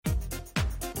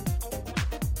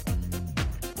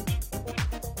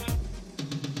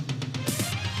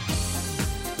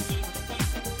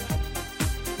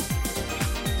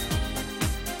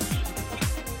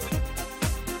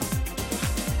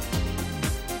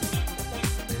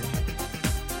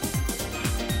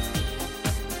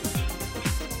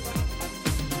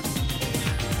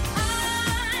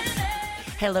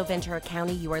Hello, Ventura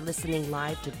County. You are listening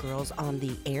live to Girls on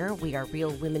the Air. We are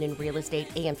Real Women in Real Estate,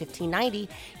 AM 1590,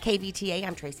 KVTA.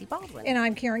 I'm Tracy Baldwin. And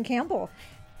I'm Karen Campbell.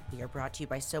 We are brought to you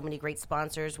by so many great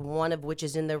sponsors, one of which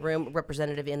is in the room,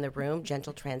 representative in the room,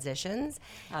 Gentle Transitions.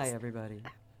 Hi, everybody.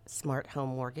 Smart Home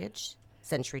Mortgage,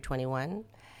 Century 21,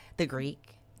 The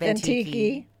Greek,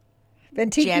 Ventiki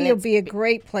will be a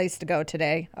great place to go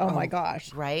today. Oh my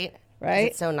gosh. Right? Right?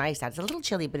 It's so nice out. It's a little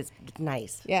chilly, but it's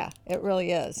nice. Yeah, it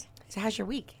really is. So how's your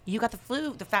week? You got the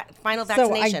flu, the final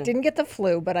vaccination. So I didn't get the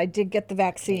flu, but I did get the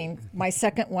vaccine, my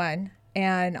second one.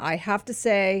 And I have to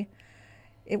say,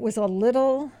 it was a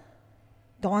little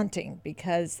daunting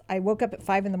because I woke up at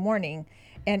 5 a.m.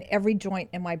 and every joint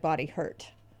in my body hurt.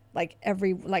 Like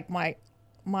my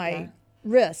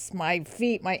wrists, my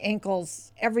feet, my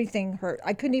ankles, everything hurt.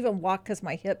 I couldn't even walk because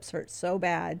my hips hurt so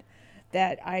bad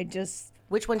that I just...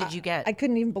 Which one did you get? I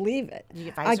couldn't even believe it. Did you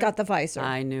get Pfizer? I got the Pfizer.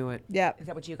 I knew it. Yeah. Is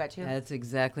that what you got too? That's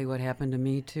exactly what happened to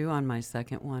me, too, on my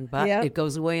second one. But Yep. it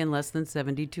goes away in less than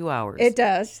 72 hours. It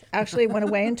does. Actually, it went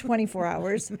away in 24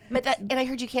 hours. And I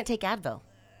heard you can't take Advil.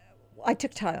 I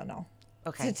took Tylenol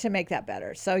Okay. to make that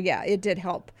better. So, yeah, it did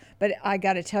help. But I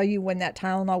got to tell you, when that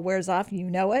Tylenol wears off, you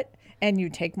know it, and you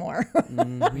take more.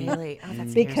 Really? Oh,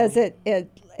 that's Because it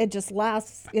just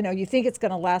lasts, you think it's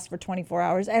going to last for 24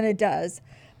 hours, and it does.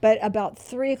 But about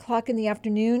 3 o'clock in the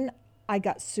afternoon, I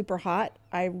got super hot.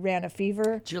 I ran a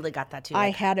fever. Julie got that too. I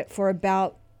had it for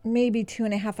about maybe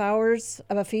 2.5 hours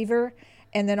of a fever.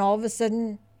 And then all of a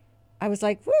sudden, I was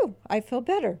like, whoo, I feel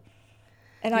better.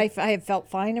 And I have felt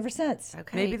fine ever since.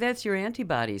 Okay. Maybe that's your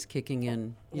antibodies kicking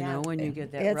in, you Yeah. know, when you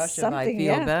get that It's rush of I something,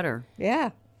 feel yeah. better.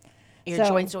 Yeah. Your So-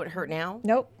 joints don't hurt now?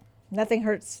 Nope. Nothing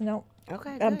hurts. Nope.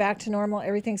 Okay, I'm good. back to normal.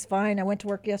 Everything's fine. I went to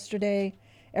work yesterday.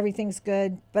 Everything's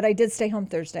good. But I did stay home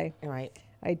Thursday. All right.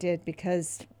 I did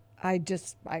because I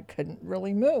couldn't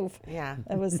really move. Yeah.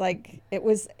 It was like,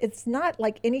 it's not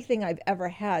like anything I've ever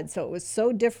had. So it was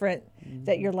so different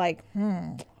that you're like,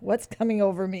 what's coming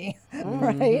over me?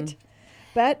 Right?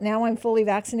 But now I'm fully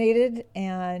vaccinated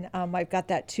and I've got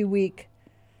that 2-week,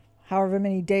 however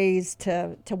many days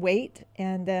to wait.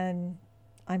 And then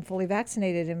I'm fully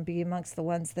vaccinated and be amongst the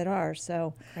ones that are.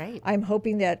 So Great. I'm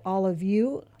hoping that all of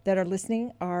you that are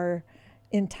listening are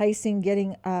enticing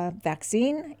getting a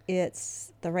vaccine.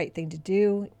 It's the right thing to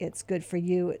do. It's good for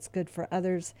you. It's good for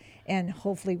others. And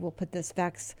hopefully we'll put this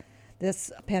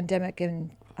pandemic and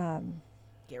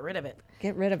Get rid of it.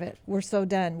 get rid of it. We're so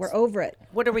done. We're over it.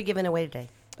 What are we giving away today?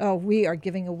 Oh, we are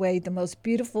giving away the most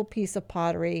beautiful piece of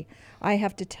pottery. I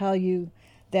have to tell you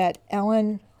that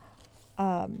Ellen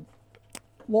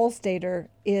Wohlstater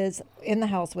is in the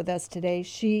house with us today.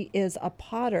 She is a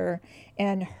potter,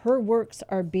 and her works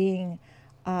are being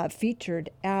featured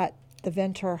at the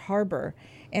Ventura Harbor,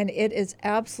 and it is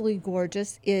absolutely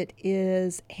gorgeous. It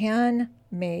is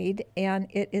handmade, and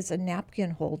it is a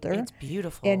napkin holder. It's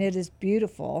beautiful. And it is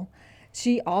beautiful.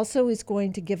 She also is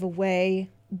going to give away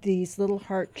these little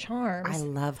heart charms. I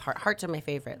love hearts are my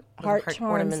favorite. Little Heart heart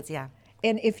charms. ornaments, yeah.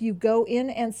 And if you go in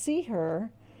and see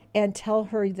her and tell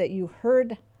her that you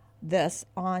heard this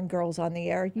on Girls on the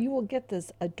Air, you will get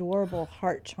this adorable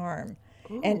heart charm.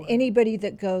 And anybody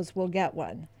that goes will get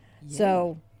one.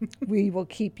 So we will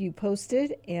keep you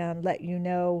posted and let you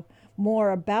know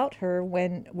more about her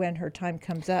when her time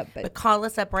comes up. But call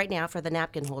us up right now for the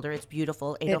napkin holder. It's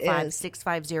beautiful.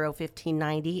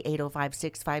 805-650-1590,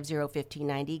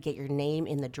 805-650-1590. Get your name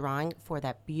in the drawing for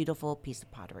that beautiful piece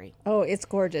of pottery. Oh, it's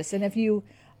gorgeous. And if you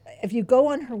go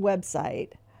on her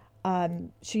website,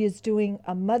 she is doing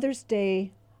a Mother's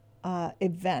Day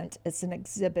event. It's an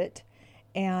exhibit.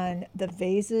 And the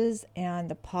vases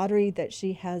and the pottery that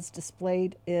she has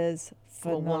displayed is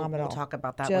phenomenal. We'll talk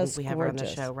about that Just when we have her on the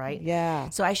gorgeous. show, right? Yeah.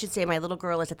 So I should say my little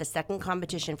girl is at the second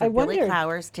competition for I Billy wondered.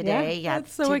 Clowers today. Yeah.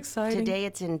 That's so exciting. Today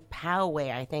it's in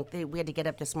Poway, I think. We had to get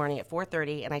up this morning at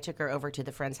 4:30, and I took her over to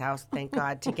the friend's house, thank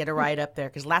God, to get a ride up there.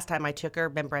 Because last time I took her,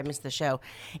 remember I missed the show.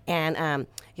 And,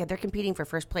 they're competing for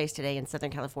first place today in Southern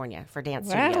California for dance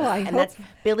Wow, studios. I And hope- that's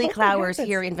Billy hope that Clowers happens.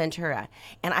 here in Ventura.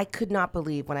 And I could not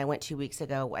believe when I went 2 weeks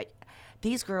ago,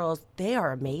 these girls, they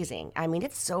are amazing. I mean,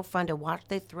 it's so fun to watch.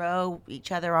 They throw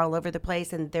each other all over the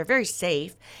place, and they're very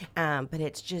safe, but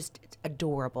it's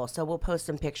adorable. So we'll post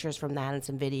some pictures from that and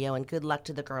some video, and good luck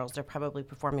to the girls. They're probably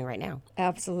performing right now.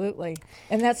 Absolutely.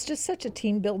 And that's just such a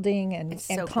team building and It's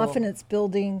so cool. confidence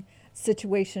building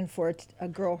situation for a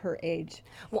girl her age.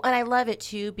 Well, and I love it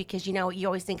too because you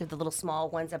always think of the little small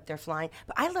ones up there flying,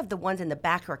 but I love the ones in the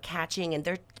back who are catching, and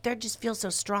they're just feel so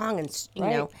strong, and you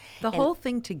Right. know, The and, whole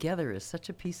thing together is such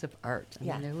a piece of art. I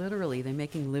Yeah. mean, they're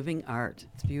making living art.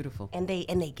 It's beautiful. and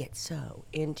they get so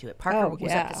into it. Parker was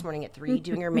yeah. up this morning at 3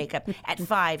 doing her makeup. At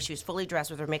 5, she was fully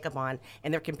dressed with her makeup on,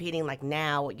 and they're competing like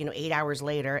now, 8 hours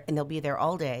later, and they'll be there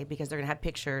all day because they're gonna have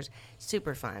pictures.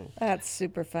 Super fun. That's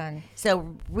super fun.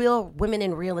 So, real women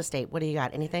in real estate. What do you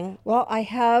got? Anything? Well, I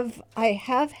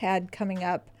have had coming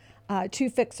up 2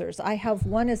 fixers. I have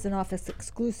one as an office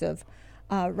exclusive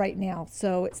right now,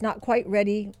 so it's not quite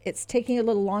ready. It's taking a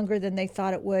little longer than they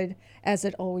thought it would, as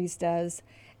it always does.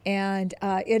 And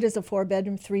it is a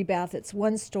 4-bedroom, 3-bath. It's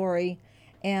 1 story,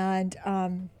 and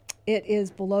it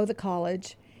is below the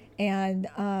college, and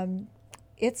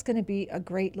it's going to be a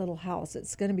great little house.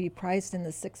 It's going to be priced in the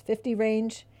 $650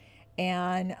 range,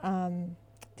 and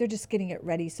they're just getting it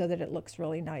ready so that it looks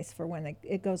really nice for when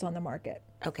it goes on the market.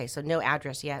 Okay, so no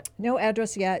address yet. No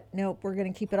address yet. Nope, we're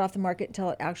going to keep it off the market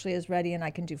until it actually is ready and I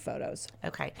can do photos.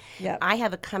 Okay. Yep. I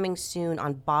have a coming soon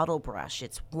on Bottle Brush.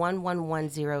 It's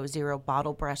 11100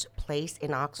 Bottle Brush Place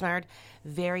in Oxnard.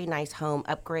 Very nice home,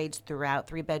 upgrades throughout,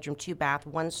 3-bedroom, 2-bath,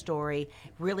 1 story,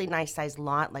 really nice sized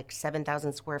lot, like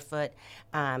 7,000 square foot.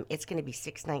 It's going to be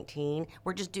 $619.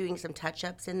 We're just doing some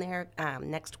touch-ups in there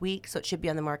next week, so it should be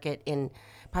on the market in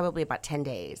probably about 10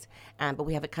 days. But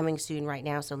we have it coming soon right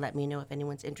now, so let me know if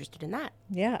anyone's interested in that.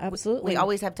 Yeah, absolutely. We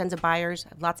always have tons of buyers,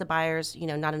 lots of buyers,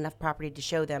 not enough property to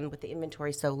show them with the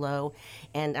inventory so low.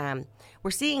 And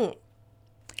we're seeing,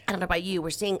 I don't know about you,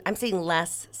 I'm seeing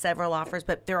several offers,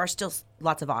 but there are still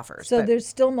lots of offers. So But- there's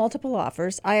still multiple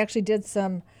offers. I actually did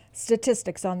some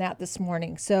statistics on that this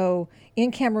morning. So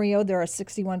in Camarillo, there are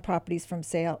 61 properties for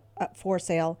sale,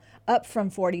 up from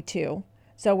 42.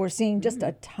 So we're seeing just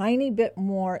a tiny bit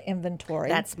more inventory.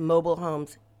 That's mobile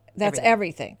homes. That's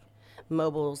everything.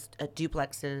 Mobiles,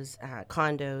 duplexes,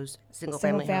 condos, single Single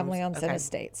family family homes Okay. and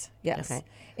estates. Yes. Okay.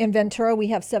 In Ventura, we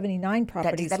have 79 Does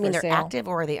properties that mean for they're sale. active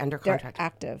or are they under They're contract?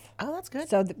 active. Oh, that's good.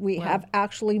 So we have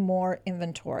actually more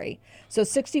inventory. So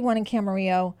 61 in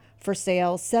Camarillo for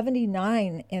sale,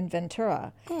 79 in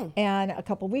Ventura. And a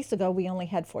couple weeks ago, we only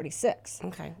had 46.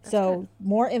 Okay, that's So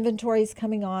more inventory is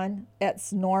coming on.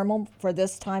 It's normal for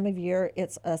this time of year.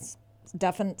 It's a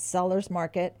definite seller's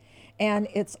market, and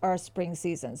it's our spring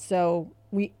season. So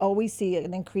we always see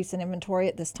an increase in inventory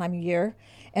at this time of year.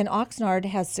 And Oxnard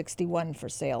has 61 for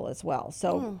sale as well.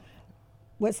 So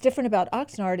what's different about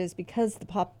Oxnard is because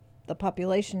the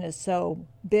population is so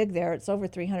big there, it's over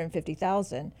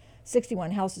 350,000,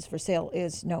 61 houses for sale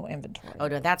is no inventory. Oh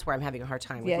no, that's where I'm having a hard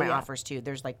time with Yeah, my yeah. offers too.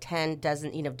 There's like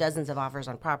dozens of offers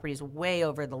on properties way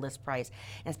over the list price,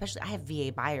 and especially I have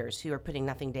VA buyers who are putting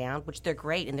nothing down, which they're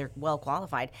great and they're well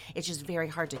qualified. It's just very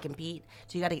hard to compete.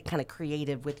 So you got to get kind of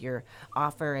creative with your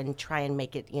offer and try and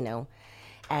make it,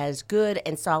 as good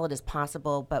and solid as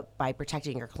possible, but by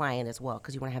protecting your client as well,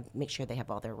 because you want to make sure they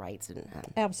have all their rights and.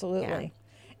 Absolutely.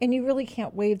 And you really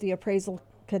can't waive the appraisal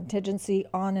contingency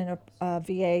on a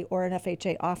VA or an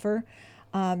FHA offer.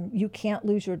 You can't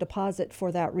lose your deposit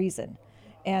for that reason.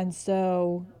 And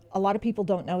so a lot of people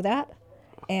don't know that.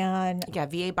 And Yeah,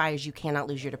 VA buyers, you cannot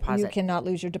lose your deposit. you cannot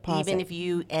lose your deposit. Even if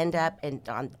you end up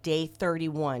on day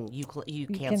 31, you You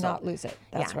cancel. cannot lose it.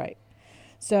 That's Yeah. right.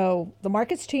 So the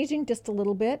market's changing just a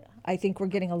little bit. I think we're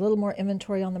getting a little more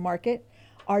inventory on the market.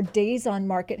 Our days on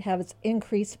market have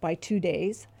increased by 2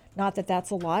 days. Not that that's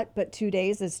a lot, but 2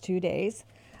 days is 2 days.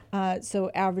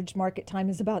 So average market time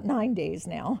is about 9 days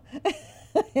now,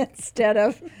 instead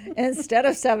of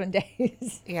 7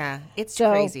 days. Yeah, it's So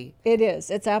crazy. it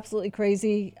is. It's absolutely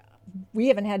crazy. We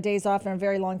haven't had days off in a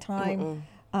very long time.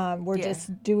 We're Yeah.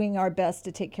 just doing our best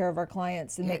to take care of our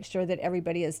clients and make sure that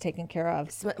everybody is taken care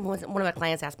of. One of my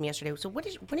clients asked me yesterday, so when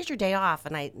is your day off?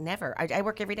 And I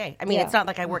work every day. I mean, Yeah. it's not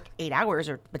like I work 8 hours,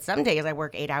 but some days I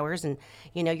work 8 hours, and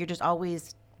you're just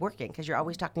always working because you're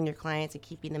always talking to your clients and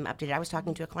keeping them updated. I was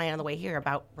talking to a client on the way here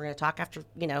about we're going to talk after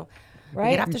we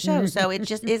Right. get off the show. So it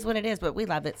just is what it is, but we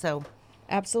love it. So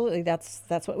Absolutely. That's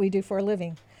what we do for a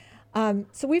living.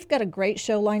 So we've got a great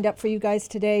show lined up for you guys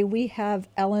today. We have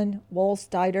Ellen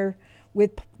Wolsteiner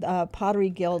with Pottery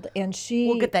Guild, and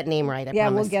we'll get that name right. I yeah,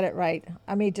 promise. we'll get it right.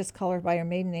 I may just call her by her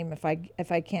maiden name if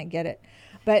I can't get it.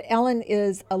 But Ellen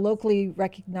is a locally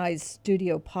recognized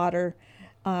studio potter.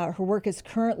 Her work is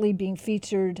currently being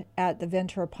featured at the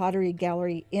Ventura Pottery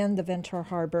Gallery in the Ventura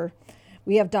Harbor.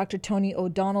 We have Dr. Tony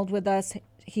O'Donnell with us.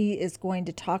 He is going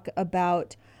to talk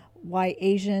about why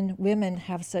Asian women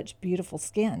have such beautiful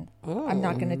skin. I'm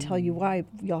not going to tell you why.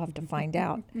 You'll have to find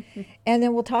out. And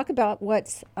then we'll talk about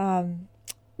what's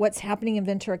what's happening in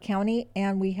Ventura County.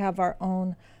 And we have our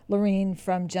own Lorene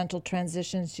from Gentle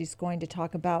Transitions. She's going to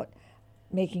talk about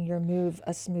making your move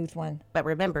a smooth one. But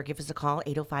remember, give us a call,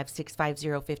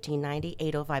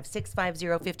 805-650-1590,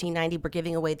 805-650-1590. We're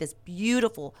giving away this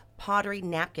beautiful pottery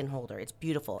napkin holder. It's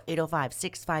beautiful,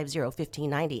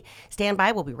 805-650-1590. Stand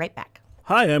by. We'll be right back.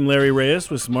 Hi, I'm Larry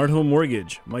Reyes with Smart Home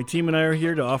Mortgage. My team and I are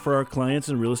here to offer our clients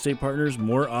and real estate partners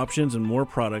more options and more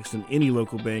products than any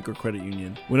local bank or credit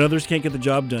union. When others can't get the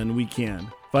job done, we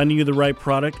can. Finding you the right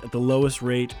product at the lowest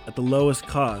rate, at the lowest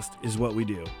cost is what we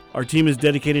do. Our team is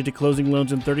dedicated to closing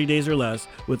loans in 30 days or less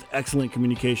with excellent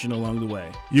communication along the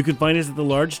way. You can find us at the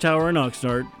Large Tower in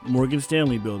Oxnard, Morgan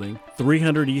Stanley Building,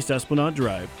 300 East Esplanade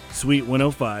Drive, Suite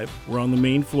 105. We're on the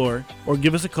main floor. Or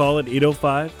give us a call at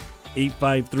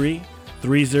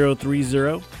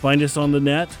 805-853-3030. Find us on the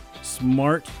net,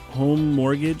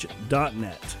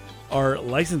 smarthomemortgage.net. Our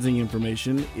licensing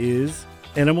information is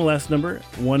NMLS number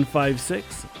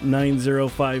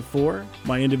 1569054.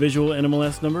 My individual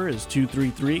NMLS number is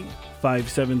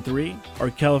 233573. Our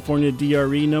California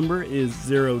DRE number is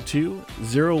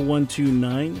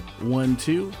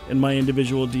 02012912, and my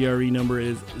individual DRE number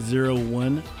is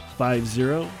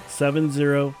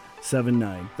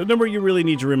 01507079. The number you really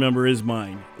need to remember is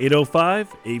mine,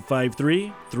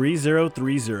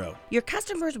 805-853-3030. Your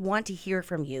customers want to hear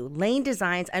from you. Lane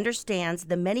Designs understands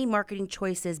the many marketing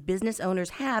choices business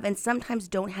owners have and sometimes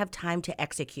don't have time to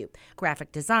execute.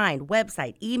 Graphic design,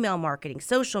 website, email marketing,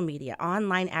 social media,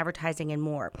 online advertising, and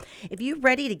more. If you're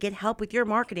ready to get help with your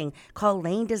marketing, call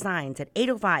Lane Designs at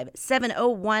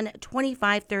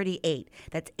 805-701-2538.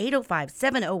 That's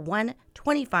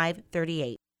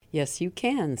 805-701-2538. Yes, you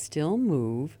can still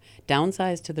move,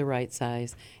 downsize to the right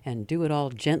size, and do it all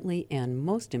gently and,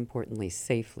 most importantly,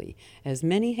 safely, as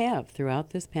many have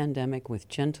throughout this pandemic with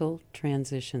Gentle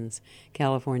Transitions,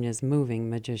 California's moving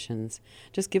magicians.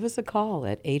 Just give us a call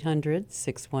at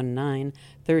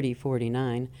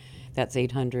 800-619-3049. That's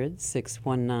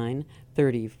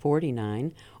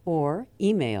 800-619-3049, or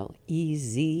email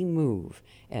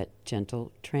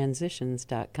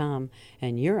easymove@gentletransitions.com,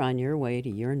 and you're on your way to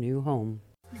your new home.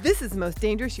 This is the most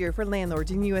dangerous year for landlords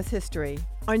in U.S. history.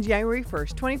 On January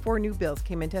 1st, 24 new bills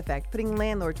came into effect, putting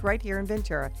landlords right here in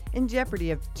Ventura in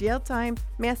jeopardy of jail time,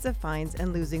 massive fines,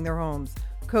 and losing their homes.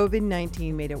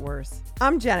 COVID-19 made it worse.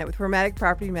 I'm Janet with Formatic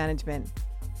Property Management.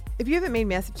 If you haven't made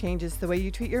massive changes to the way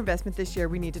you treat your investment this year,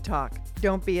 we need to talk.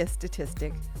 Don't be a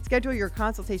statistic. Schedule your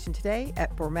consultation today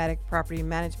at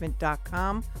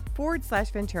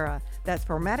formaticpropertymanagement.com/Ventura. That's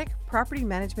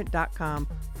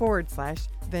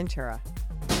formaticpropertymanagement.com/Ventura.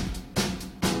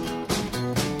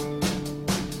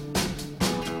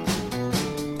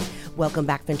 Welcome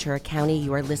back, Ventura County.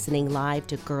 You are listening live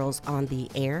to Girls on the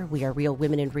Air. We are Real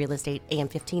Women in Real Estate, AM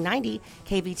 1590,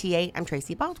 KVTA. I'm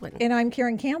Tracy Baldwin. And I'm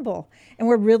Karen Campbell. And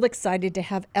we're real excited to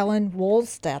have Ellen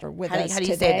Wohlstetter with us How do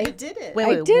you today. say You did it.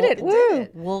 I did it. Woo.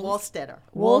 Wohlstetter.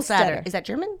 Wohlstetter. Is that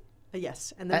German?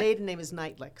 Yes, and the maiden name is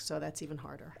Neitlich, so that's even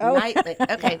harder. Oh. Okay,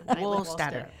 Neitlich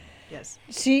Wohlstetter. Yes.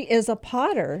 She is a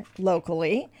potter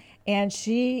locally, and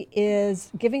she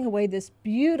is giving away this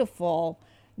beautiful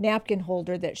napkin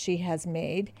holder that she has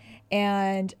made.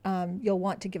 And you'll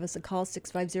want to give us a call,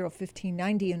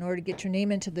 650-1590, in order to get your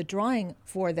name into the drawing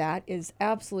for that. Is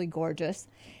absolutely gorgeous.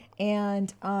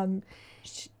 And So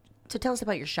tell us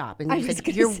about your shop. And I you was said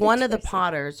gonna you're say, one of the Tracy.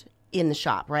 potters in the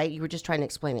shop, right? You were just trying to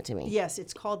explain it to me. Yes,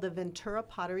 it's called the Ventura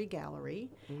Pottery Gallery,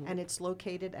 and it's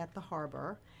located at the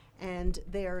harbor. And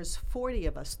there's 40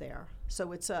 of us there.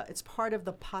 So it's part of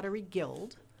the Pottery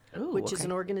Guild, Ooh, which is okay.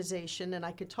 an organization, and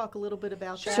I could talk a little bit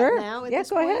about Sure. that now at Yeah, this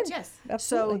go point. ahead. Yes.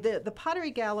 Absolutely. So the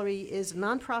Pottery Gallery is a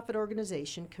nonprofit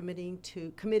organization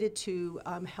committed to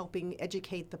helping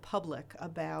educate the public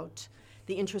about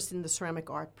the interest in the ceramic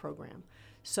art program.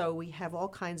 So we have all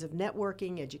kinds of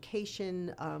networking,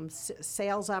 education,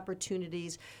 sales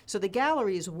opportunities. So the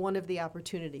gallery is one of the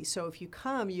opportunities. So if you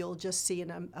come, you'll just see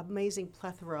an amazing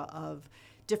plethora of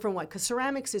different ones, because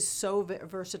ceramics is so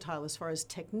versatile as far as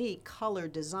technique, color,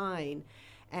 design.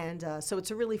 And so it's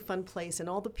a really fun place, and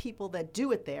all the people that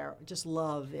do it there just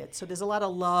love it. So there's a lot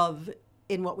of love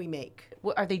in what we make.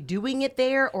 Well, are they doing it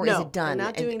there, or is it done? No,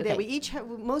 not doing And- that. okay. We each have,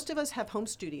 most of us have home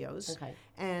studios. Okay.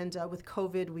 And with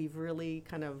COVID, we've really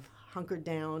kind of hunkered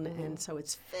down, and so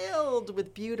it's filled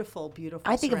with beautiful, beautiful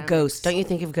I think of ceramics. Ghost. Don't you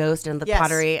think of Ghost and the Yes.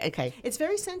 pottery? Okay. It's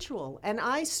very sensual. And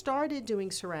I started doing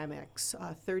ceramics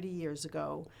 30 years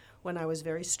ago when I was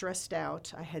very stressed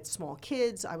out. I had small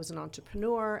kids, I was an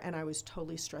entrepreneur, and I was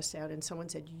totally stressed out. And someone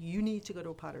said, you need to go to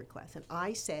a pottery class. And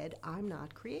I said, I'm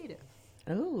not creative.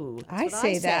 Ooh. I That's what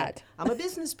say said. that. I'm a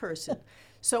business person.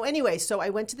 So anyway, so I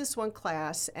went to this one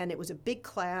class, and it was a big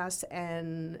class,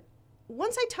 and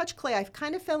once I touched clay, I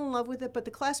kind of fell in love with it, but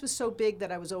the class was so big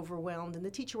that I was overwhelmed, and the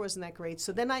teacher wasn't that great.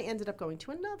 So then I ended up going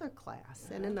to another class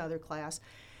and another class,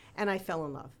 and I fell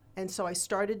in love. And so I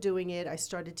started doing it. I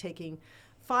started taking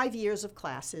 5 years of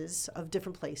classes of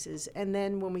different places. And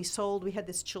then when we sold, we had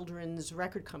this children's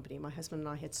record company my husband and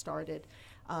I had started.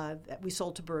 That we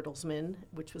sold to Bertelsmann,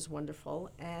 which was wonderful.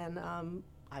 And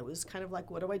I was kind of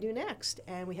like, what do I do next?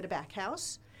 And we had a back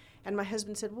house. And my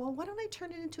husband said, well, why don't I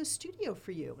turn it into a studio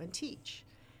for you and teach?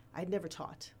 I'd never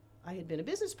taught. I had been a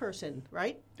business person,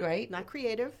 right? Right. Not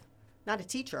creative, not a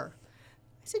teacher.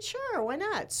 I said, sure, why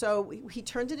not? So he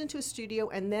turned it into a studio,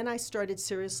 and then I started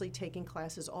seriously taking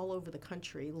classes all over the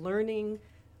country, learning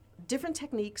different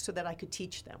techniques so that I could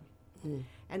teach them.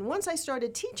 And once I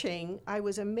started teaching, I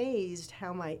was amazed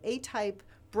how my A-type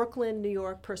Brooklyn, New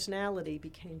York personality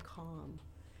became calm.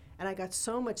 And I got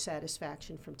so much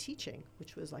satisfaction from teaching,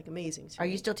 which was like amazing to Are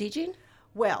me. you still teaching?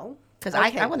 Well, Because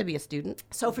okay. I want to be a student.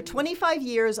 So for 25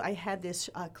 years, I had this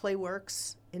clay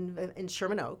works in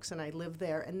Sherman Oaks, and I lived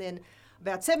there. And then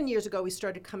about 7 years ago, we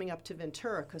started coming up to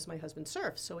Ventura because my husband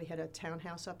surfs. So we had a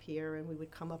townhouse up here, and we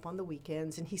would come up on the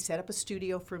weekends, and he set up a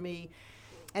studio for me.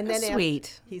 And then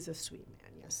Sweet. he's a sweet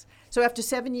man, yes. So after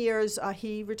 7 years,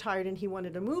 he retired, and he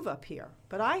wanted to move up here.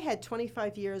 But I had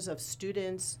 25 years of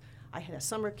students. I had a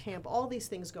summer camp, all these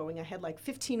things going. I had like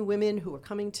 15 women who were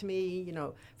coming to me,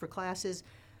 for classes.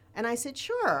 And I said,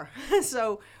 sure.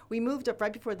 So we moved up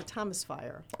right before the Thomas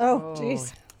Fire. Oh,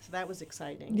 jeez. So that was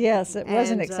exciting. Yes, it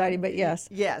wasn't And, exciting, but yes.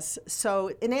 Yes.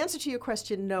 So in answer to your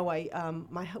question, no,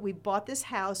 we bought this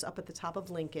house up at the top of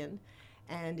Lincoln,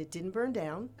 and it didn't burn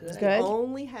down. It was the Good.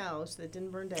 only house that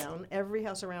didn't burn down. Every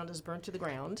house around us burnt to the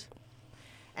ground.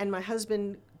 And my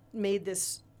husband made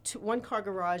this one-car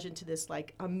garage into this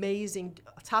like amazing,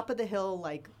 top of the hill,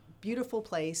 like beautiful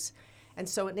place. And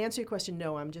so in answer to your question,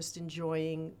 no, I'm just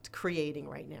enjoying creating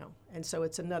right now. And so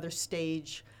it's another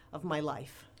stage of my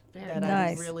life that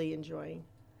nice. I'm really enjoying.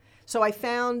 So I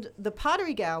found the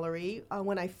Pottery Gallery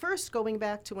when I first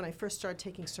started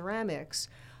taking ceramics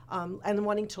and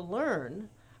wanting to learn.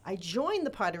 I joined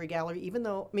the Pottery Gallery,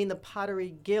 the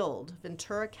Pottery Guild,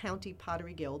 Ventura County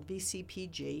Pottery Guild,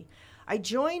 VCPG. I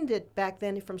joined it back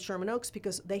then from Sherman Oaks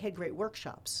because they had great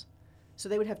workshops. So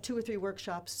they would have 2 or 3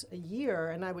 workshops a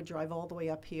year, and I would drive all the way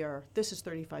up here, this is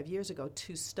 35 years ago,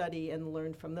 to study and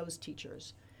learn from those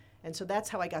teachers. And so that's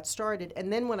how I got started.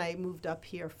 And then when I moved up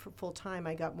here for full time,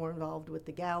 I got more involved with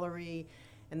the gallery,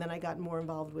 and then I got more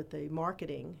involved with the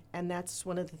marketing. And that's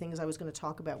one of the things I was going to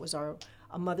talk about was a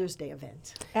Mother's Day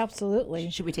event. Absolutely.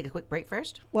 Should we take a quick break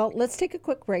first? Well, let's take a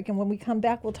quick break, and when we come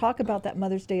back, we'll talk about that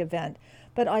Mother's Day event.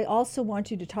 But I also want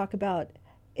you to talk about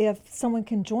if someone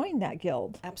can join that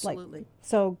guild. Absolutely.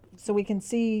 So we can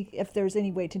see if there's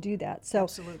any way to do that. So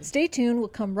Absolutely. stay tuned. We'll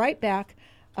come right back.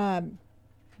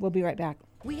 We'll be right back.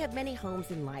 We have many homes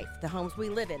in life. The homes we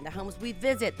live in, the homes we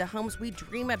visit, the homes we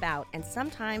dream about. And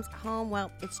sometimes home,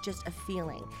 well, it's just a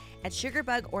feeling. At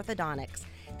Sugarbug Orthodontics,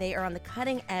 they are on the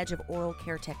cutting edge of oral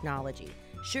care technology.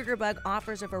 Sugarbug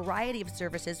offers a variety of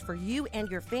services for you and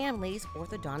your family's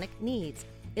orthodontic needs.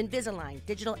 Invisalign,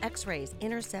 digital x-rays,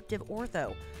 interceptive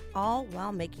ortho, all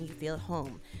while making you feel at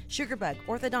home. Sugarbug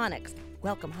Orthodontics,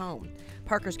 welcome home.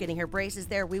 Parker's getting her braces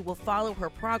there. We will follow her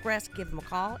progress. Give them a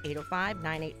call,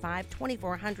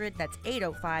 805-985-2400. That's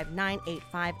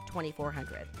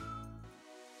 805-985-2400.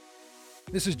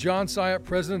 This is John Syatt,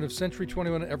 president of Century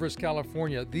 21 Everest,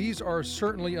 California. These are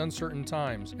certainly uncertain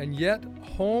times, and yet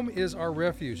home is our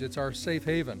refuge. It's our safe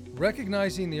haven.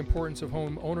 Recognizing the importance of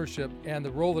home ownership and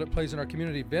the role that it plays in our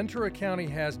community, Ventura County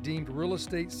has deemed real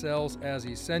estate sales as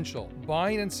essential.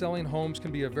 Buying and selling homes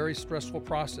can be a very stressful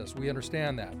process. We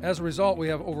understand that. As a result, we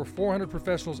have over 400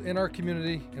 professionals in our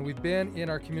community, and we've been in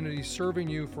our community serving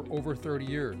you for over 30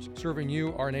 years, serving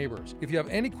you, our neighbors. If you have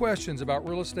any questions about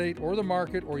real estate or the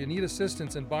market, or you need assistance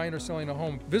in buying or selling a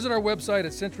home, visit our website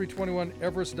at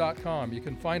century21everest.com. You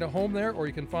can find a home there, or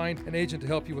you can find an agent to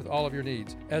help you with all of your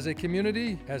needs. As a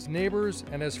community, as neighbors,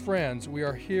 and as friends, we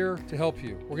are here to help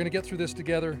you. We're going to get through this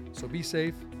together, so be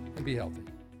safe and be healthy.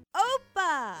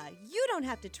 Opa! You don't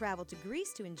have to travel to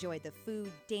Greece to enjoy the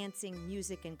food, dancing,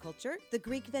 music, and culture. The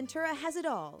Greek Ventura has it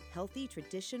all. Healthy,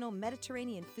 traditional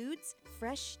Mediterranean foods,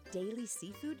 fresh, daily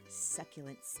seafood,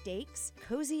 succulent steaks,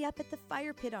 cozy up at the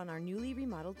fire pit on our newly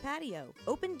remodeled patio.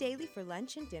 Open daily for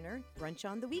lunch and dinner, brunch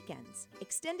on the weekends.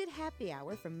 Extended happy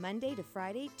hour from Monday to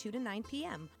Friday, 2 to 9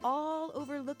 p.m., all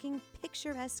overlooking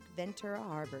picturesque Ventura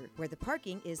Harbor, where the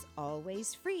parking is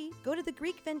always free. Go to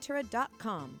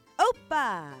thegreekventura.com.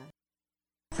 Opa!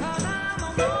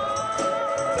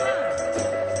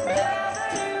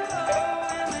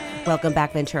 Welcome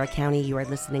back, Ventura County. You are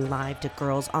listening live to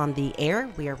Girls on the Air.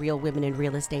 We are Real Women in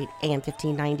Real Estate, AM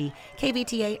 1590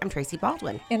 KVTA. I'm Tracy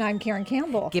Baldwin. And I'm Karen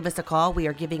Campbell. Give us a call. We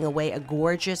are giving away a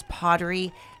gorgeous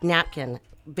pottery napkin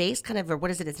vase, kind of, or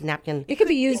what is it? It's a napkin. It could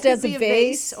be used as a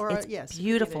vase. or It's yes,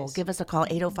 beautiful. Give us a call,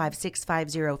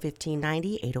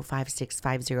 805-650-1590,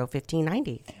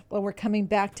 805-650-1590. Well, we're coming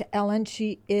back to Ellen.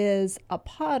 She is a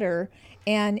potter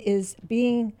and is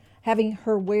having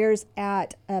her wares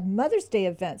at a Mother's Day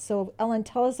event. So, Ellen,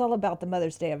 tell us all about the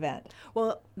Mother's Day event.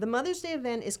 Well, the Mother's Day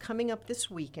event is coming up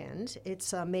this weekend.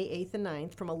 It's May 8th and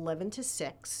 9th from 11 to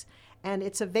 6. And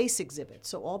it's a vase exhibit.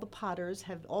 So all the potters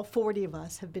all 40 of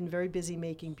us have been very busy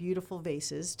making beautiful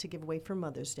vases to give away for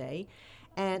Mother's Day.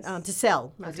 And to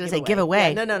sell. I was going to say give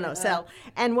away. Yeah, no, sell.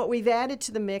 And what we've added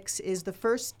to the mix is the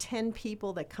first 10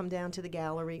 people that come down to the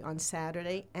gallery on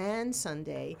Saturday and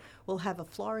Sunday will have a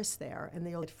florist there, and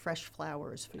they'll get fresh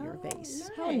flowers for your vase.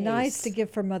 How nice to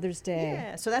give for Mother's Day.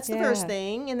 Yeah, so that's the first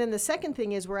thing. And then the second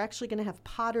thing is we're actually going to have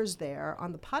potters there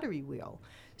on the pottery wheel.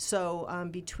 So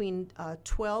between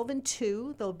 12 and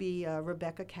 2, there'll be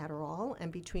Rebecca Catterall, and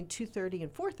between 2:30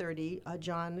 and 4:30,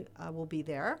 John will be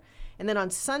there. And then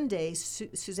on Sunday,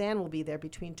 Suzanne will be there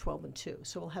between 12 and 2.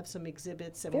 So we'll have some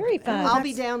exhibits. And Very fun. I'll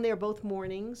be down there both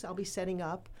mornings. I'll be setting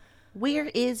up.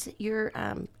 Where is your,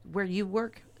 where you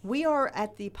work? We are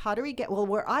at the Pottery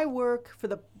where I work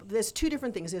there's two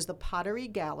different things. There's the Pottery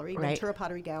Gallery, Right. Ventura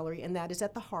Pottery Gallery, and that is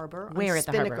at the harbor. Where on at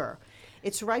the Spinnaker. harbor?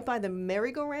 It's right by the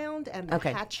merry-go-round and the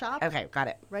hat shop. Okay, got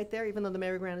it. Right there, even though the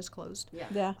merry-go-round is closed.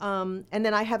 Yeah. And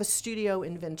then I have a studio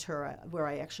in Ventura where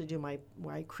I actually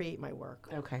where I create my work.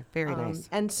 Okay, very nice.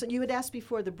 And so you had asked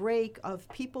before the break of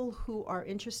people who are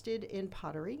interested in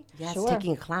pottery. Yes, Sure.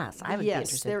 taking a class. I would be Yes,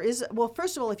 interested. there is. Well,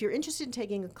 first of all, if you're interested in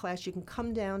taking a class, you can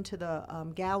come down to the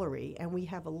gallery, and we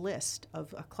have a list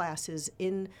of classes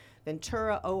in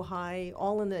Ventura, Ojai,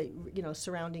 all in the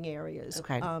surrounding areas.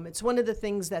 Okay. It's one of the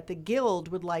things that the Guild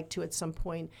would like to at some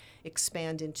point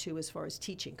expand into as far as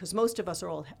teaching, because most of us are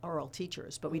all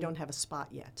teachers, but we don't have a spot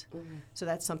yet. So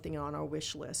that's something on our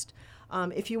wish list.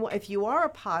 If you are a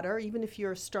potter, even if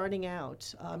you're starting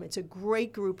out, it's a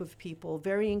great group of people,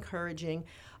 very encouraging.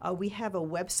 We have a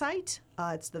website.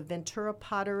 It's the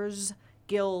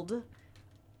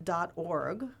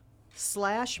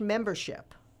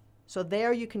venturapottersguild.org/membership. So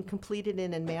there you can complete it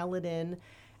in and mail it in,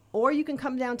 or you can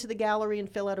come down to the gallery and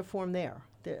fill out a form there.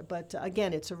 But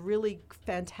again, it's a really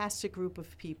fantastic group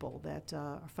of people that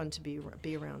are fun to be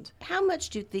around. How much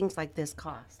do things like this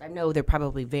cost? I know they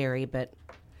probably vary, but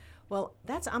Well,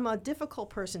 I'm a difficult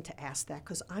person to ask that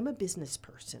because I'm a business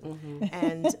person.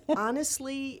 And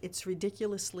honestly, it's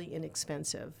ridiculously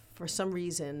inexpensive for some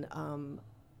reason.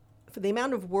 For the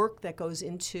amount of work that goes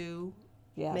into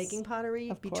making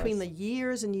pottery, between the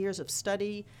years and years of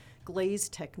study, glaze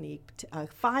technique,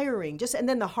 firing, and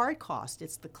then the hard cost.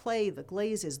 It's the clay, the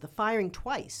glazes, the firing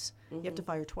twice. You have to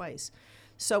fire twice.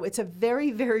 So it's a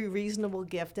very, very reasonable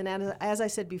gift. And as I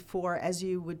said before, as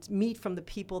you would meet from the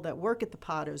people that work at the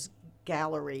Potter's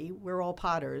Gallery, we're all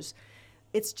potters.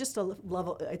 It's just a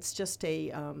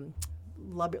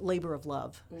labor of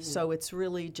love. So it's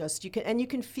really just you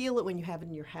can feel it when you have it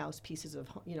in your house, pieces of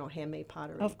handmade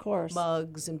pottery, Of course.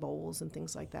 mugs and bowls and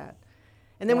things like that.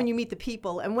 And then when you meet the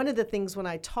people, and one of the things when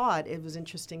I taught, it was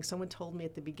interesting. Someone told me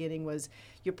at the beginning was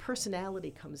your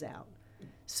personality comes out.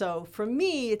 So for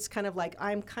me, it's kind of like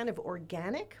I'm kind of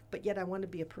organic, but yet I want to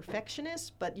be a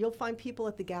perfectionist. But you'll find people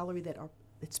at the gallery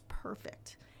it's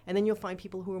perfect. And then you'll find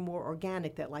people who are more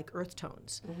organic that like earth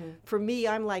tones. For me,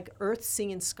 I'm like earth,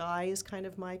 sea, and sky is kind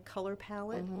of my color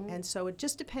palette. And so it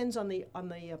just depends on the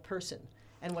person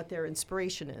and what their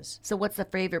inspiration is. So what's your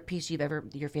favorite piece you've ever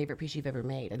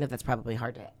made? I know that's probably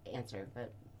hard to answer,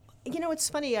 but It's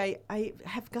funny. I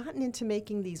have gotten into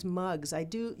making these mugs. I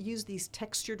do use these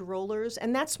textured rollers,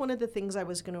 and that's one of the things I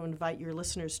was going to invite your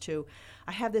listeners to.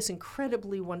 I have this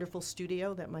incredibly wonderful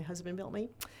studio that my husband built me,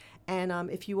 and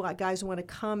if you guys want to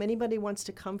come, anybody wants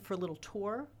to come for a little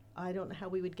tour, I don't know how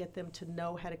we would get them to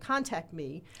know how to contact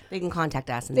me. they can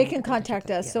contact us. And They can contact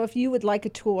us. So if you would like a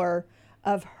tour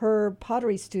of her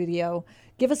pottery studio,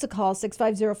 give us a call,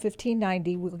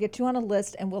 650-1590. We'll get you on a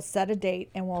list, and we'll set a date,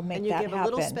 and we'll make And you that give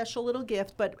happen. a little special little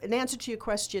gift. But in answer to your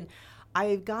question,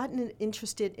 I've gotten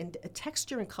interested in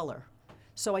texture and color.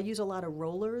 So I use a lot of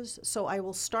rollers. So I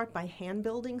will start by hand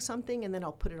building something, and then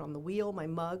I'll put it on the wheel. My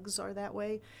mugs are that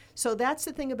way. So that's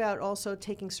the thing about also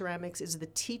taking ceramics is the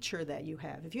teacher that you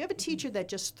have. If you have a teacher that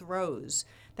just throws,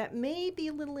 that may be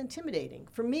a little intimidating.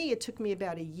 For me, it took me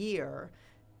about a year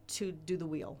to do the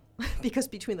wheel because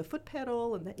between the foot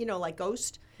pedal and like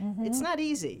Ghost, it's not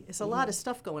easy. It's a lot of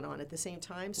stuff going on at the same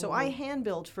time. So I hand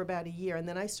built for about a year, and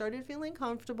then I started feeling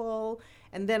comfortable,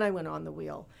 and then I went on the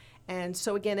wheel. And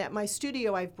so again, at my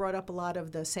studio, I've brought up a lot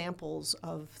of the samples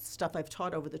of stuff I've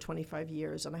taught over the 25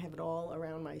 years, and I have it all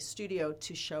around my studio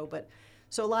to show. But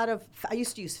so I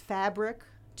used to use fabric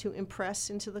to impress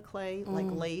into the clay, like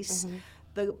lace.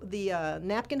 The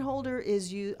napkin holder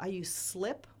I use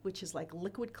slip, which is like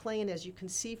liquid clay, and as you can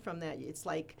see from that, it's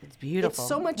beautiful. It's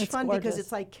so much fun because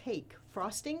it's like cake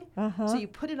frosting. So you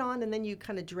put it on, and then you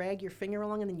kind of drag your finger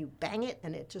along, and then you bang it,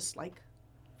 and it just like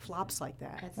flops like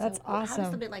that. That's so cool. awesome. How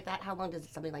does something like that? How long does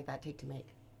something like that take to make?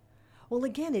 Well,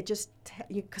 again, it just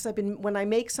because when I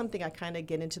make something, I kind of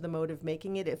get into the mode of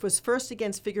making it. It was first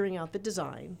against figuring out the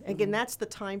design. Again, that's the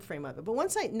time frame of it.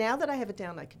 But now that I have it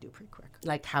down, I can do pretty quick.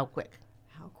 Like how quick?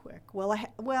 How quick?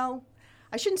 Well,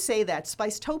 I shouldn't say that.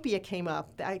 Spicetopia came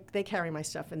up. They carry my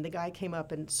stuff, and the guy came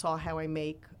up and saw how I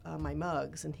make my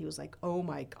mugs, and he was like, "Oh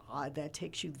my God, that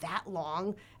takes you that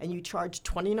long, and you charge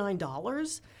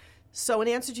 $29?" So in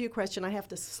answer to your question, I have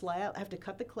to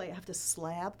cut the clay. I have to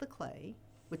slab the clay,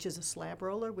 which is a slab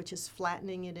roller, which is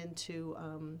flattening it into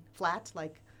flat,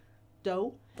 like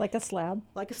dough. Like a slab.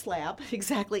 Like a slab,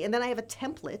 exactly. And then I have a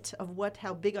template of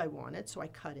how big I want it, so I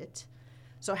cut it.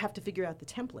 So I have to figure out the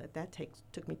template. That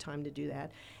took me time to do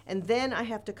that. And then I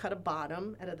have to cut a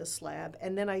bottom out of the slab,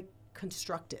 and then I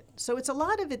construct it. So it's a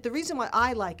lot of it. The reason why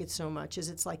I like it so much is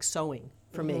it's like sewing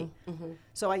for me.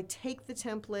 So I take the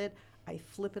template, I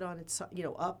flip it on its,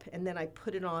 up, and then I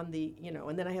put it on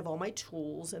and then I have all my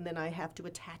tools, and then I have to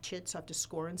attach it. So I have to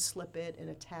score and slip it and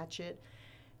attach it.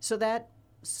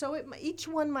 Each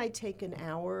one might take an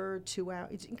hour, 2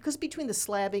 hours, because between the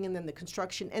slabbing and then the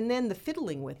construction and then the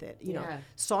fiddling with it,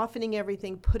 softening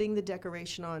everything, putting the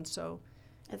decoration on. So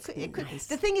nice.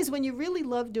 The thing is, when you really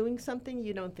love doing something,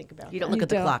 you don't think about it. You don't look at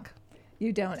the clock.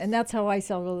 You don't. And that's how I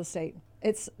sell real estate.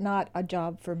 It's not a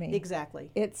job for me. Exactly.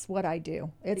 It's what I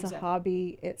do. It's a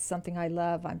hobby. It's something I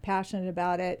love. I'm passionate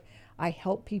about it. I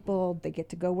help people. They get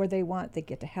to go where they want. They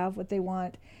get to have what they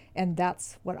want. And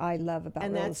that's what I love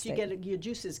about real estate. And your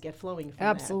juices get flowing from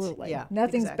Absolutely. that. Yeah,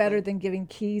 Nothing's better than giving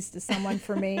keys to someone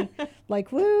for me.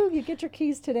 Like, woo, you get your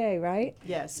keys today, right?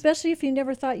 Yes. Especially if you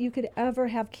never thought you could ever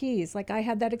have keys. Like I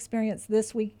had that experience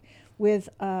this week with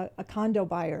a condo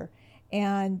buyer.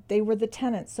 And they were the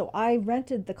tenants. So I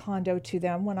rented the condo to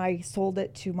them when I sold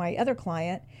it to my other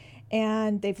client.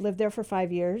 And they've lived there for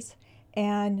 5 years.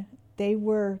 And they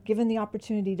were given the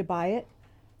opportunity to buy it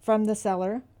from the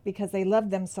seller because they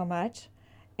loved them so much.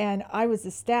 And I was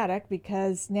ecstatic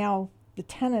because now the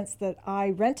tenants that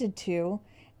I rented to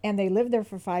and they lived there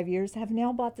for 5 years have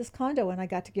now bought this condo, and I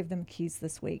got to give them keys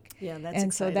this week. Yeah, that's and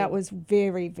exciting. so that was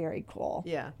very, very cool.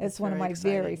 Yeah, it's one of my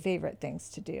very favorite things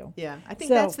to do. Yeah, I think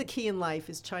that's the key in life,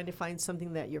 is trying to find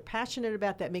something that you're passionate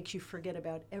about that makes you forget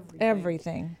about everything.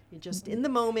 Everything. You're just in the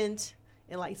moment,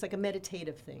 and it's like a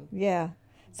meditative thing. Yeah.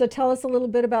 So tell us a little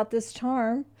bit about this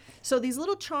charm. So these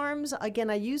little charms, again,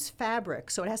 I use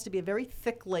fabric. So it has to be a very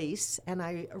thick lace, and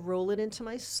I roll it into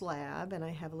my slab, and I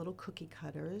have little cookie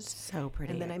cutters. So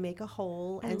pretty. And then I make a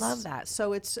hole. I love that.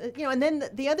 So it's, and then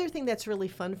the other thing that's really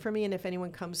fun for me, and if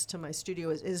anyone comes to my studio,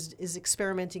 is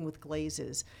experimenting with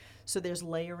glazes. So there's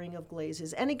layering of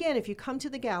glazes. And again, if you come to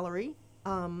the gallery,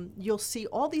 you'll see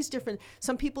all these different,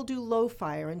 some people do low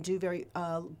fire and do very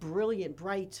brilliant,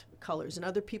 bright colors, and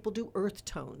other people do earth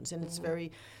tones, and it's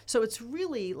very, so it's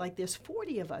really like there's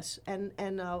 40 of us, and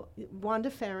Wanda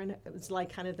Farron is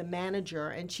like kind of the manager,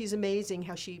 and she's amazing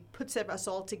how she puts us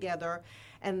all together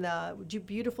and do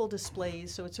beautiful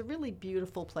displays, so it's a really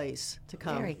beautiful place to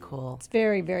come. Very cool. It's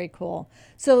very, very cool.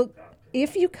 So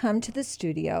if you come to the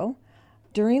studio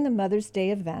during the Mother's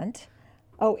Day event,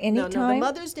 anytime? No, the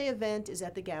Mother's Day event is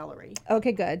at the gallery.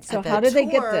 Okay, good. So how do they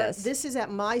get this? This is at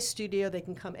my studio. They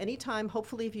can come anytime.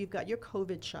 Hopefully, if you've got your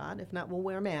COVID shot. If not, we'll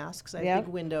wear masks. I have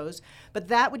big windows. But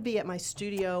that would be at my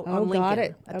studio on Lincoln. Got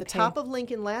it. At the top of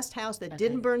Lincoln, last house that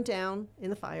didn't burn down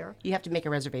in the fire. You have to make a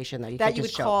reservation, though. You that can't you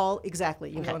just would show. call. Exactly.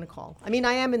 You want to call. I mean,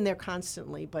 I am in there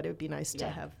constantly, but it would be nice to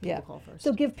have people call first.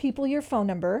 So give people your phone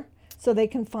number so they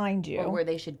can find you. Or where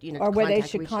they should, or where they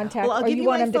should reach out. contact. Well, I'll or give you you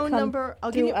want my them to phone come number.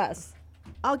 through us.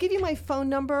 I'll give you my phone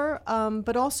number,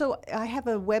 but also I have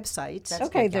a website.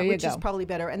 There you which go. is probably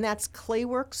better, and that's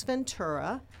Clayworks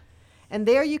Ventura. And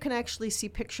there you can actually see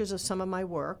pictures of some of my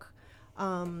work.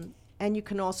 And you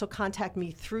can also contact me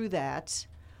through that.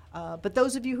 But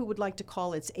those of you who would like to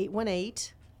call, it's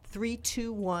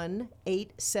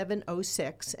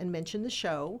 818-321-8706 and mention the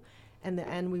show.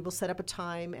 And we will set up a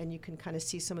time, and you can kind of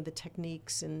see some of the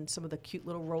techniques and some of the cute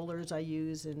little rollers I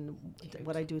use and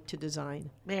what I do to design.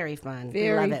 Very fun.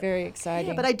 Very, Love it. very exciting.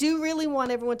 Yeah, but I do really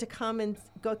want everyone to come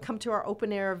to our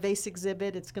open air vase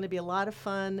exhibit. It's going to be a lot of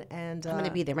fun, and I'm going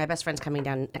to be there. My best friend's coming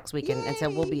down next weekend, and so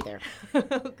we'll be there.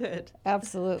 Good.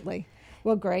 Absolutely.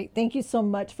 Well, great. Thank you so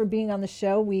much for being on the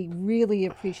show. We really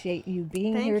appreciate you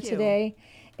being Thank here you. today.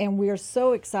 And we are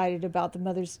so excited about the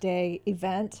Mother's Day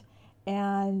event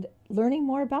and learning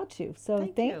more about you. So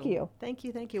thank you. Thank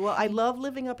you. Well, I love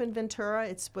living up in Ventura.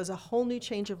 It was a whole new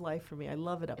change of life for me. I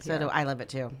love it up So here. do I love it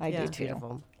too. I do It's too.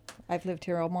 beautiful. I've lived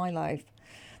here all my life.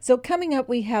 So coming up,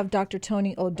 we have Dr.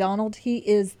 Tony O'Donnell. He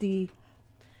is the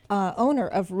owner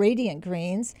of Radiant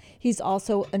Greens. He's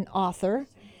also an author.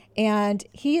 And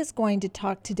he is going to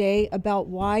talk today about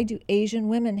why do Asian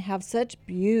women have such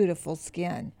beautiful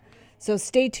skin. So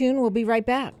stay tuned. We'll be right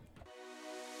back.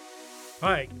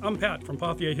 Hi, I'm Pat from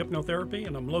Pothier Hypnotherapy,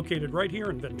 and I'm located right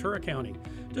here in Ventura County.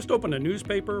 Just open a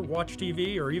newspaper, watch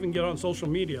TV, or even get on social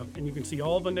media, and you can see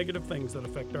all the negative things that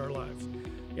affect our lives.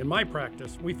 In my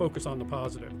practice, we focus on the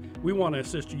positive. We want to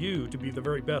assist you to be the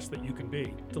very best that you can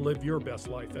be, to live your best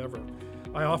life ever.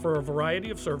 I offer a variety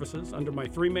of services under my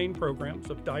 3 main programs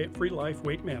of diet-free life,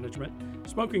 weight management,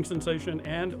 smoking cessation,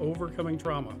 and overcoming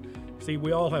trauma. See,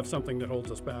 we all have something that holds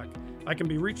us back. I can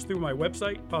be reached through my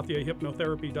website,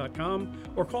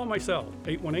 pothierhypnotherapy.com, or call my cell,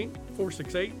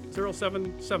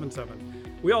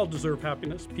 818-468-0777. We all deserve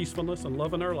happiness, peacefulness, and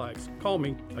love in our lives. Call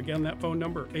me. Again, that phone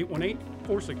number,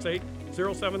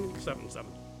 818-468-0777.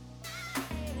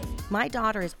 My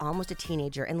daughter is almost a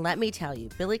teenager, and let me tell you,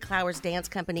 Billy Clower's dance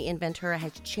company in Ventura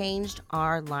has changed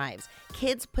our lives.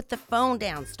 Kids, put the phone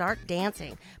down, start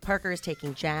dancing. Parker is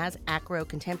taking jazz, acro,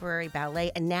 contemporary, ballet,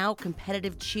 and now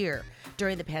competitive cheer.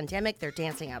 During the pandemic, they're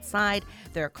dancing outside.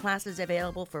 There are classes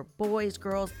available for boys,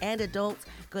 girls, and adults.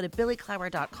 Go to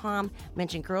billyclower.com,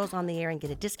 mention Girls on the Air, and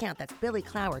get a discount. That's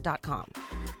billyclower.com.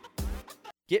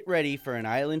 Get ready for an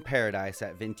island paradise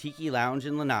at Ventiki Lounge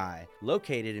in Lanai.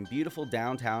 Located in beautiful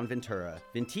downtown Ventura,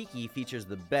 Ventiki features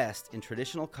the best in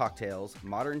traditional cocktails,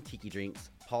 modern tiki drinks,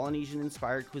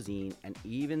 Polynesian-inspired cuisine, and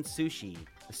even sushi.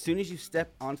 As soon as you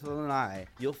step onto the lanai,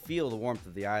 you'll feel the warmth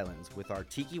of the islands with our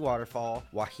tiki waterfall,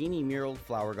 wahine muraled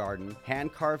flower garden,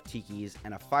 hand-carved tikis,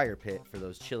 and a fire pit for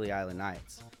those chilly island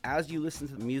nights. As you listen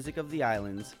to the music of the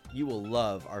islands, you will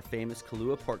love our famous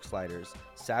Kalua pork sliders,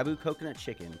 Sabu coconut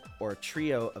chicken, or a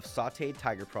trio of sauteed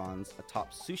tiger prawns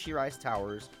atop sushi rice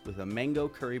towers with a mango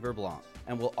curry beurre blanc.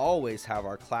 And we'll always have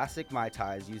our classic Mai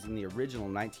Tais using the original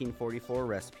 1944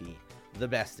 recipe, the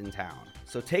best in town.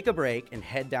 So take a break and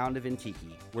head down to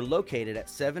Ventiki. We're located at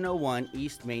 701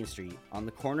 East Main Street on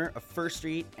the corner of First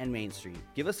Street and Main Street.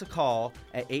 Give us a call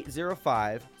at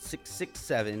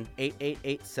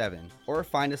 805-667-8887 or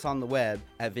find us on the web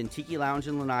at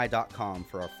VentikiLoungeandLanai.com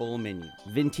for our full menu.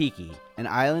 Ventiki, an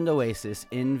island oasis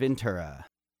in Ventura.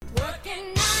 Working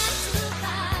 9 to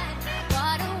 5,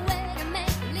 what a way to make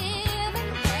a living.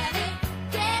 Barely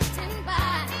getting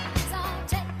by. It's all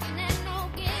taking and no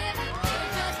giving.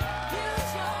 Just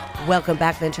use your Welcome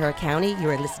back, Ventura County. You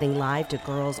are listening live to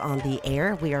Girls on the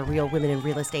Air. We are Real Women in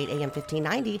Real Estate, AM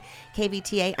 1590,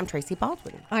 KVTA. I'm Tracy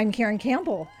Baldwin. I'm Karen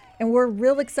Campbell, and we're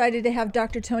real excited to have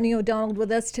Dr. Tony O'Donnell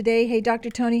with us today. Hey, Dr.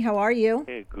 Tony, how are you?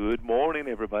 Hey, good morning,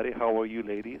 everybody. How are you,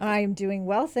 ladies? I'm doing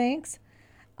well, thanks.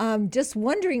 Just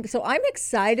wondering, so I'm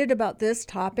excited about this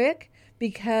topic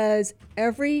because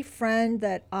every friend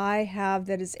that I have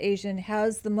that is Asian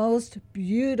has the most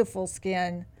beautiful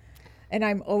skin, and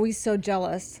I'm always so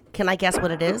jealous. Can I guess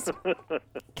what it is?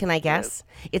 Can I guess?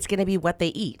 It's going to be what they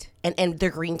eat and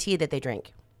their green tea that they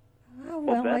drink. Oh,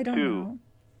 well, that I don't too. know.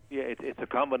 Yeah, it's a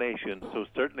combination. So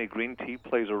certainly green tea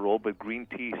plays a role, but green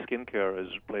tea skincare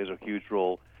plays a huge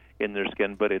role in their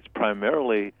skin. But it's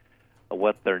primarily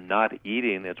what they're not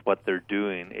eating, it's what they're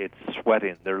doing. It's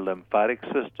sweating. Their lymphatic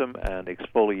system and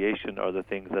exfoliation are the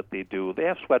things that they do. They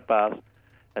have sweat baths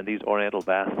and these oriental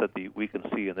baths that we can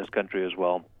see in this country as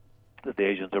well, that the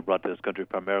Asians have brought to this country,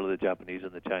 primarily the Japanese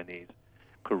and the Chinese,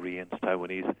 Koreans,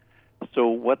 Taiwanese. So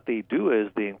what they do is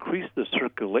they increase the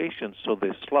circulation, so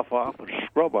they slough off or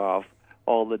scrub off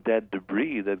all the dead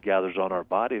debris that gathers on our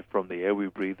body from the air we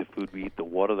breathe, the food we eat, the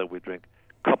water that we drink,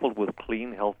 coupled with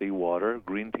clean, healthy water,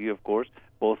 green tea, of course,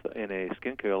 both in a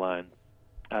skincare line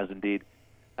as indeed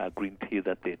green tea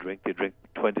that they drink. They drink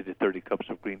 20 to 30 cups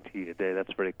of green tea a day.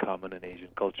 That's very common in Asian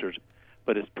cultures.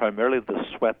 But it's primarily the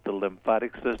sweat. The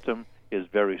lymphatic system is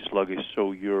very sluggish,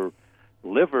 so your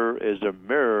liver is a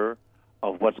mirror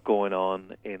of what's going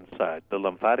on inside. The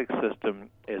lymphatic system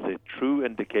is a true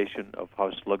indication of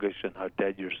how sluggish and how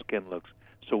dead your skin looks.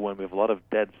 So when we have a lot of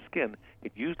dead skin,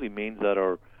 it usually means that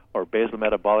our our basal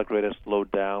metabolic rate has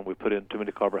slowed down. We put in too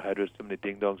many carbohydrates, too many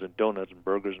ding-dongs and donuts and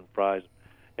burgers and fries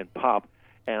and pop,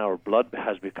 and our blood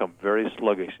has become very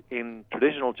sluggish. In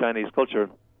traditional Chinese culture,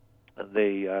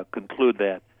 they conclude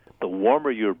that the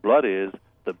warmer your blood is,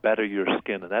 the better your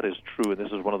skin, and that is true, and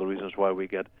this is one of the reasons why we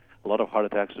get a lot of heart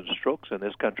attacks and strokes in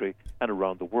this country and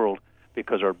around the world,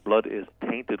 because our blood is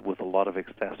tainted with a lot of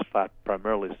excess fat,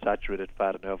 primarily saturated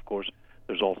fat. And now, of course,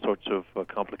 there's all sorts of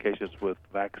complications with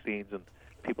vaccines and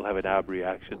people having ab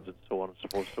reactions and so on and so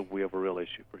forth, so we have a real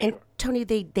issue for And sure. Tony,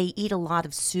 they eat a lot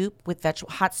of soup with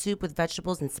hot soup with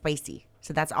vegetables and spicy.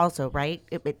 So that's also, right?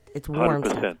 It's warm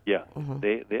 100%, stuff. yeah.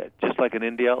 They just like in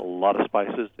India, a lot of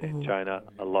spices. In China,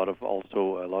 a lot of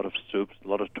soups, a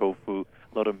lot of tofu,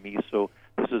 a lot of miso.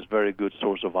 This is a very good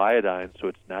source of iodine, so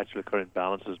it's naturally occurring,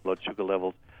 balances blood sugar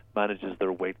levels, manages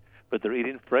their weight. But they're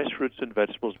eating fresh fruits and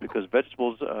vegetables because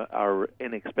vegetables are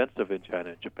inexpensive in China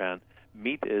and Japan.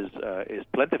 Meat is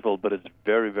plentiful, but it's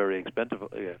very, very expensive.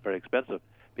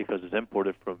 Because it's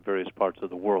imported from various parts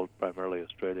of the world, primarily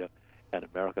Australia and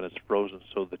America, and it's frozen.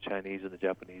 So the Chinese and the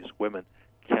Japanese women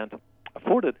can't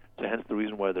afford it. So hence the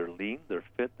reason why they're lean, they're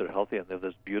fit, they're healthy, and they have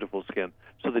this beautiful skin.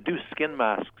 So they do skin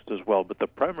masks as well. But the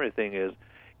primary thing is,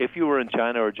 if you were in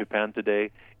China or Japan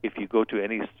today, if you go to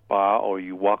any spa or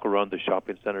you walk around the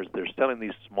shopping centers, they're selling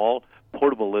these small,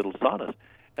 portable little saunas.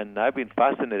 And I've been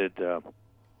fascinated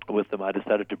with them. I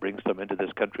decided to bring some into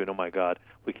this country, and oh my God,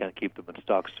 we can't keep them in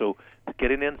stock. So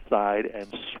getting inside and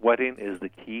sweating is the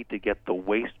key to get the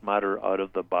waste matter out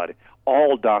of the body.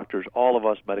 All doctors, all of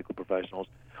us medical professionals,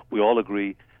 we all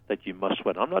agree that you must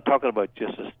sweat. I'm not talking about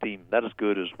just a steam. That is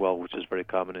good as well, which is very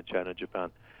common in China and Japan.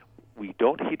 We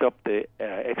don't heat up the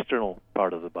external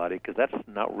part of the body because that's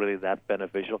not really that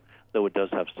beneficial, though it does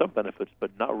have some benefits,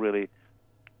 but not really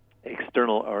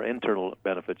external or internal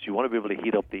benefits. You want to be able to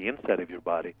heat up the inside of your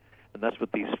body, and that's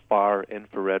what these far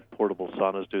infrared portable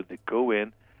saunas do. They go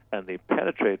in and they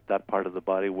penetrate that part of the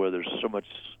body where there's so much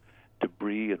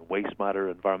debris and waste matter,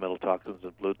 environmental toxins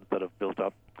and pollutants that have built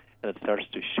up, and it starts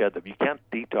to shed them. You can't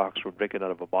detox from drinking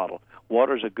out of a bottle.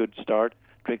 Water's a good start.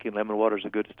 Drinking lemon water is a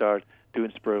good start.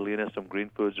 Doing spirulina, some green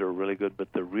foods are really good.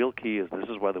 But the real key is, this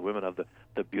is why the women have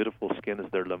the beautiful skin,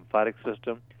 is their lymphatic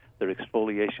system. Their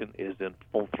exfoliation is in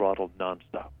full throttle,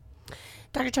 nonstop.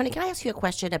 Dr. Tony, can I ask you a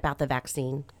question about the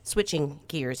vaccine? Switching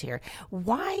gears here.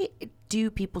 Why do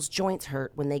people's joints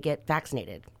hurt when they get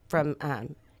vaccinated?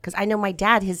 Because I know my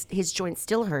dad, his joints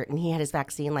still hurt, and he had his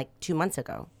vaccine like 2 months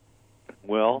ago.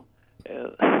 Well,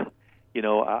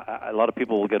 a lot of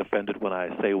people will get offended when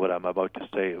I say what I'm about to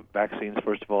say. Vaccines,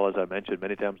 first of all, as I mentioned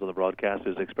many times on the broadcast,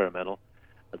 is experimental.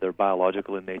 They're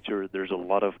biological in nature. There's a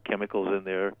lot of chemicals in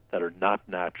there that are not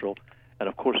natural. And,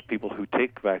 of course, people who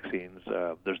take vaccines,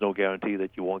 there's no guarantee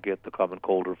that you won't get the common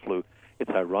cold or flu.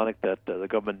 It's ironic that the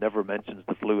government never mentions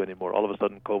the flu anymore. All of a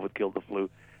sudden, COVID killed the flu.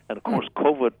 And, of course,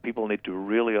 COVID, people need to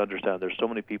really understand. There's so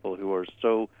many people who are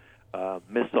so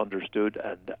misunderstood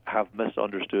and have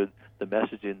misunderstood the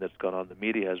messaging that's gone on. The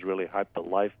media has really hyped the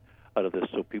life out of this,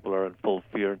 so people are in full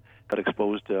fear. Got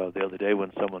exposed the other day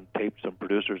when someone taped some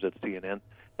producers at CNN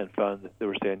and found that they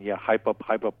were saying,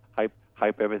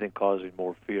 hype everything, causing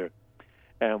more fear.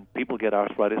 And people get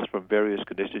arthritis from various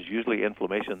conditions, usually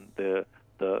inflammation. The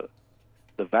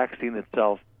vaccine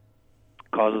itself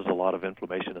causes a lot of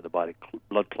inflammation in the body,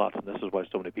 blood clots, and this is why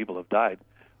so many people have died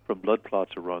from blood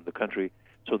clots around the country.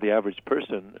 So the average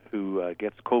person who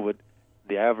gets COVID,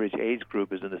 the average age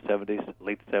group is in the 70s,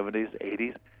 late 70s,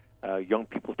 80s. Young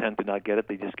people tend to not get it.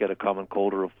 They just get a common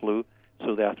cold or a flu.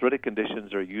 So the arthritic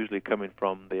conditions are usually coming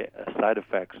from the side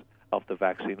effects of the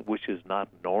vaccine, which is not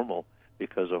normal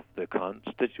because of the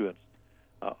constituents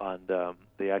and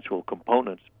the actual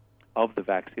components of the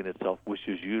vaccine itself, which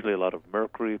is usually a lot of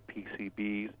mercury,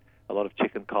 PCBs, a lot of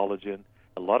chicken collagen,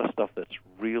 a lot of stuff that's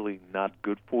really not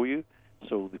good for you.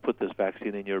 So they put this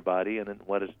vaccine in your body, and then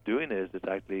what it's doing is it's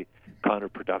actually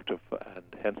counterproductive, and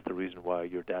hence the reason why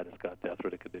your dad has got the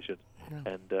arthritic condition.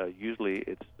 Yeah. And usually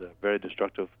it's very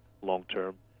destructive long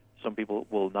term. Some people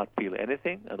will not feel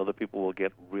anything, and other people will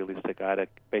get really sick. I had a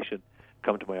patient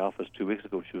come to my office 2 weeks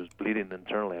ago. She was bleeding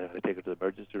internally. I had to take her to the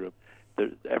emergency room.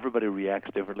 Everybody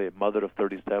reacts differently. A mother of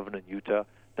 37 in Utah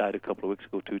died a couple of weeks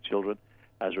ago, 2 children,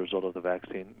 as a result of the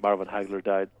vaccine. Marvin Hagler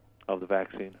died of the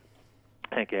vaccine.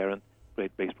 Hank Aaron,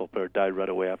 great baseball player, died right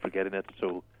away after getting it.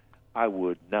 So I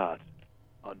would not,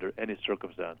 under any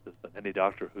circumstances, and any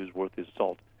doctor who's worth his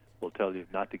salt will tell you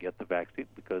not to get the vaccine,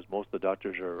 because most of the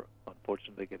doctors are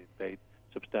unfortunately getting paid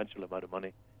substantial amount of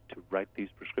money to write these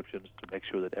prescriptions to make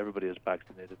sure that everybody is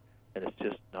vaccinated, and it's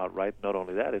just not right. Not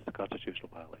only that, it's a constitutional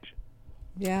violation.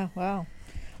 Yeah, wow.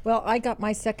 Well, I got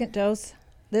my second dose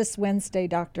this Wednesday,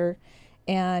 doctor,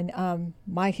 And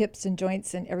my hips and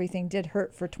joints and everything did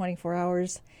hurt for 24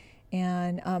 hours.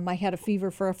 And I had a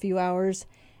fever for a few hours,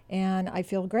 and I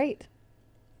feel great.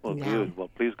 Well, good. Well,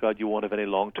 please God, you won't have any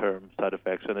long-term side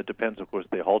effects, and it depends. Of course,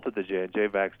 they halted the J&J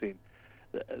vaccine.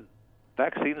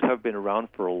 Vaccines have been around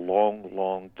for a long,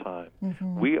 long time.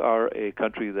 Mm-hmm. We are a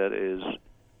country that is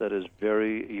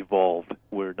very evolved.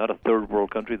 We're not a third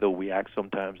world country, though we act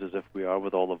sometimes as if we are,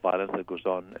 with all the violence that goes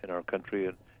on in our country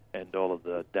and all of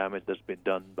the damage that's been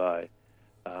done by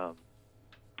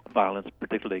violence,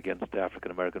 particularly against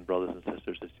African American brothers and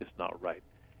sisters. It's just not right.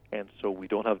 And so we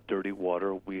don't have dirty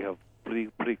water. We have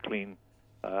pretty clean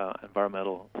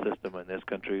environmental system in this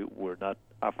country. We're not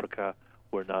Africa.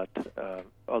 We're not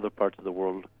other parts of the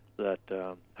world that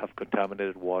have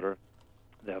contaminated water.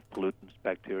 They have pollutants,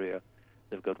 bacteria.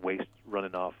 They've got waste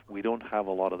running off. We don't have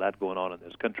a lot of that going on in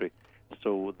this country.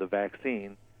 So the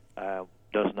vaccine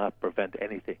does not prevent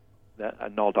anything.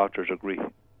 And all doctors agree.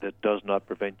 That does not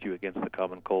prevent you against the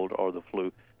common cold or the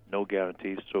flu. No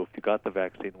guarantees. So if you got the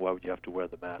vaccine, why would you have to wear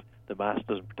the mask? The mask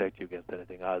doesn't protect you against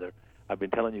anything either. I've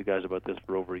been telling you guys about this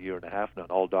for over a year and a half now,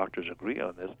 and all doctors agree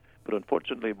on this. But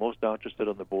unfortunately, most doctors sit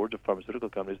on the boards of pharmaceutical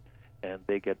companies, and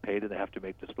they get paid, and they have to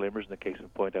make disclaimers. In the case in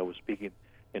point, I was speaking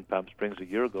in Palm Springs a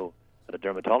year ago at a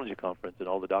dermatology conference, and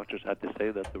all the doctors had to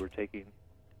say that they were taking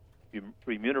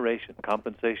remuneration,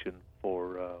 compensation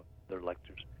for their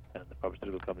lectures and the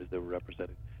pharmaceutical companies they were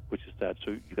representing, which is sad.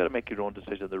 So you got to make your own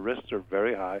decision. The risks are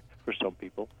very high for some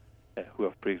people who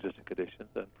have pre-existing conditions,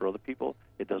 and for other people,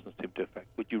 it doesn't seem to affect.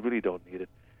 But you really don't need it.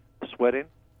 Sweating,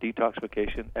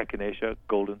 detoxification, echinacea,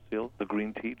 golden seal, the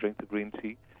green tea, drink the green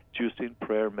tea, juicing,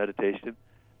 prayer, meditation,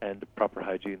 and proper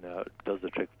hygiene does the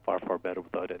trick far, far better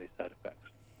without any side effects.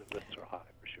 The risks are high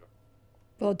for sure.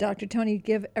 Well, Dr. Tony,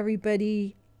 give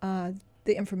everybody the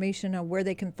information on where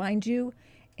they can find you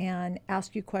and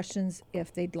ask you questions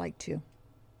if they'd like to.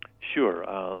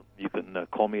 Sure. You can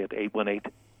call me at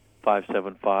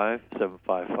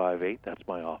 818-575-7558. That's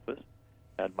my office.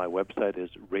 And my website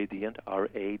is Radiant,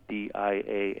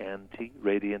 R-A-D-I-A-N-T,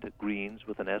 Radiant Greens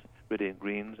with an S,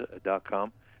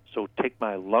 radiantgreens.com. So take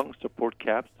my lung support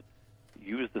caps,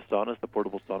 use the saunas, the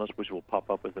portable saunas, which will pop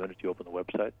up as the minute you open the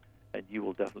website, and you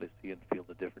will definitely see and feel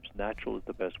the difference. Natural is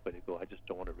the best way to go. I just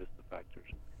don't want to risk the factors.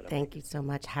 Thank you so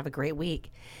much. Have a great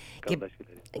week. God bless you,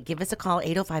 ladies. Give us a call,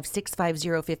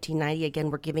 805-650-1590. Again,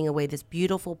 we're giving away this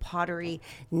beautiful pottery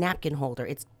napkin holder.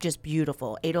 It's just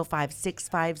beautiful.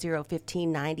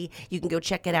 805-650-1590. You can go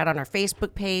check it out on our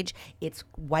Facebook page. It's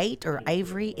white or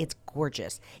ivory. It's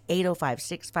gorgeous.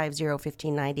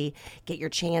 805-650-1590. Get your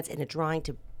chance in a drawing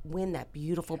to win that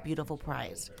beautiful, beautiful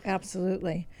prize.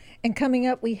 Absolutely. And coming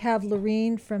up, we have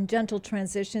Lorene from Gentle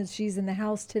Transitions. She's in the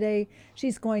house today.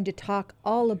 She's going to talk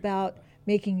all about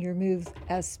making your moves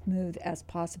as smooth as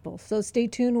possible. So stay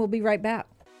tuned. We'll be right back.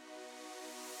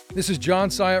 This is John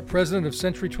Syatt, president of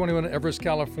Century 21 Everest,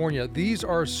 California. These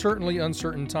are certainly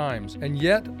uncertain times, and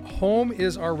yet home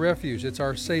is our refuge. It's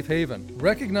our safe haven.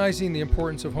 Recognizing the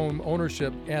importance of home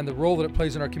ownership and the role that it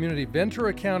plays in our community,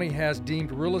 Ventura County has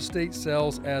deemed real estate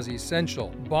sales as essential.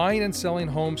 Buying and selling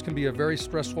homes can be a very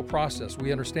stressful process.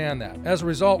 We understand that. As a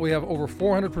result, we have over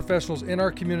 400 professionals in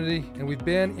our community, and we've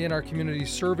been in our community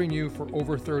serving you for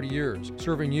over 30 years,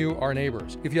 serving you, our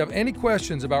neighbors. If you have any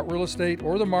questions about real estate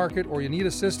or the market, or you need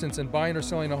assistance in buying or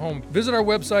selling a home, visit our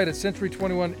website at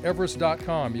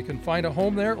century21everest.com. You can find a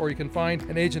home there, or you can find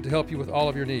an agent to help you with all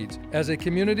of your needs. As a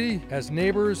community, as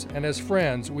neighbors, and as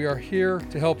friends, we are here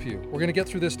to help you. We're going to get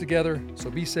through this together,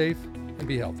 so be safe and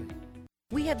be healthy.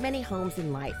 We have many homes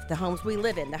in life. The homes we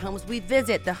live in, the homes we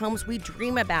visit, the homes we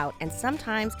dream about, and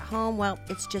sometimes home, well,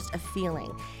 it's just a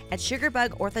feeling. At Sugarbug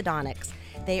Orthodontics,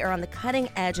 they are on the cutting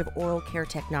edge of oral care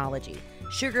technology.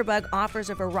 Sugarbug offers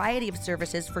a variety of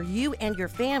services for you and your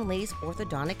family's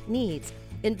orthodontic needs.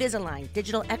 Invisalign,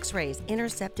 digital x-rays,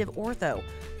 interceptive ortho,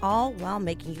 all while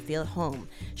making you feel at home.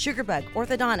 Sugarbug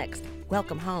Orthodontics,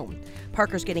 welcome home.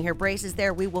 Parker's getting her braces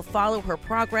there. We will follow her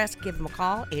progress. Give them a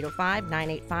call,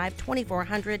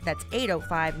 805-985-2400. That's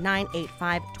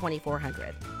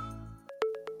 805-985-2400.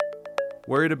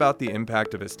 Worried about the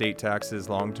impact of estate taxes,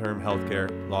 long-term health care,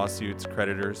 lawsuits,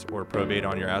 creditors, or probate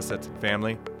on your assets and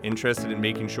family? Interested in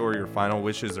making sure your final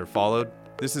wishes are followed?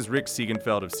 This is Rick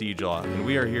Siegenfeld of Siege Law, and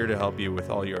we are here to help you with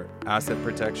all your asset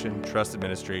protection, trust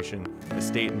administration,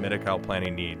 estate and Medi-Cal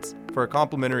planning needs. For a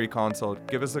complimentary consult,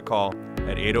 give us a call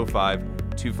at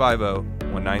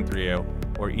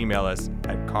 805-250-1930 or email us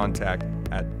at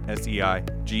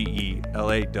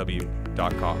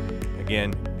contact@seigelaw.com.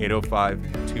 Again,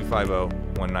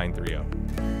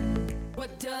 805-250-1930.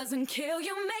 What doesn't kill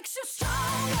you makes you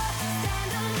stronger.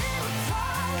 Stand a little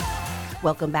taller.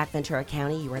 Welcome back, Ventura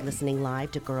County. You are listening live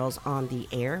to Girls on the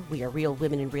Air. We are Real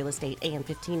Women in Real Estate, AM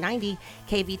 1590,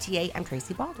 KVTA. I'm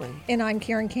Tracy Baldwin. And I'm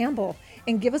Karen Campbell.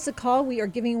 And give us a call. We are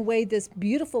giving away this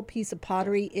beautiful piece of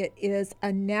pottery. It is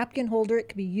a napkin holder. It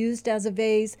can be used as a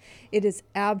vase. It is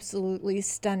absolutely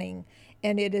stunning.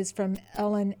 And it is from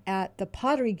Ellen at the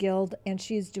Pottery Guild. And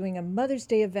she's doing a Mother's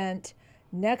Day event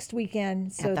next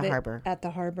weekend. At the Harbor. At the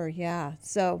Harbor, yeah.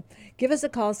 So give us a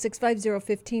call,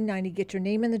 650-1590. Get your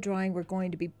name in the drawing. We're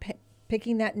going to be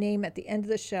picking that name at the end of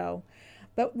the show.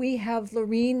 But we have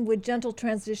Lorene with Gentle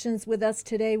Transitions with us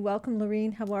today. Welcome,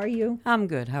 Lorene. How are you? I'm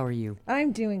good. How are you?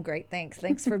 I'm doing great, thanks.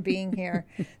 Thanks for being here.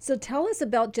 So tell us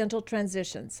about Gentle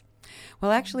Transitions.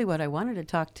 Well, actually, what I wanted to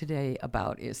talk today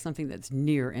about is something that's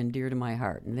near and dear to my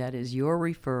heart, and that is your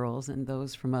referrals and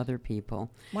those from other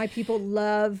people. My people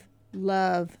love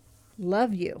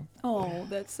you. Oh,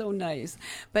 that's so nice.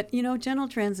 But, you know, Gentle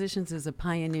Transitions is a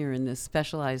pioneer in this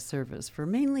specialized service for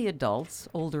mainly adults,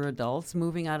 older adults,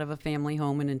 moving out of a family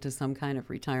home and into some kind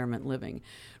of retirement living.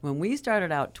 When we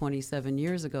started out 27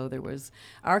 years ago, there was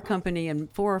our company and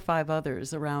 4 or 5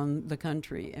 others around the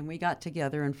country, and we got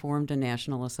together and formed a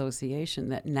national association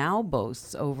that now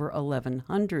boasts over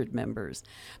 1,100 members.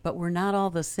 But we're not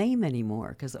all the same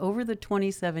anymore, because over the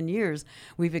 27 years,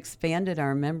 we've expanded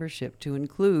our membership to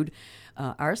include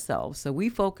ourselves. So we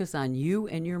focus on you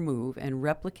and your move and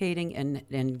replicating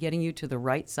and getting you to the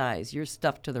right size, your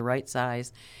stuff to the right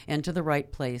size and to the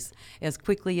right place as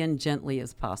quickly and gently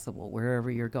as possible wherever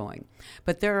you're going.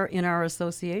 But there are in our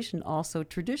association also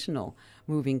traditional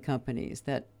moving companies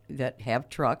that have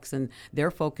trucks, and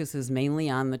their focus is mainly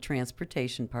on the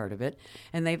transportation part of it.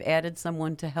 And they've added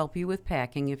someone to help you with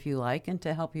packing, if you like, and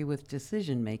to help you with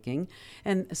decision making.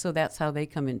 And so that's how they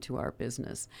come into our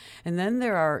business. And then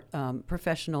there are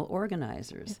professional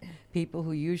organizers, people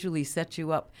who usually set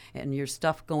you up and your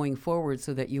stuff going forward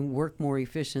so that you work more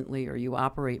efficiently or you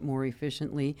operate more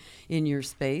efficiently in your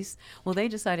space. Well, they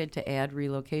decided to add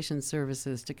relocation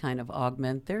services to kind of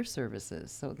augment their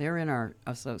services. So they're in our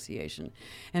association.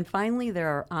 And finally, there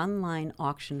are online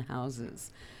auction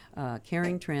houses.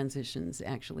 Caring Transitions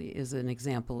actually is an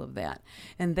example of that.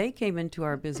 And they came into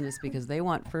our business because they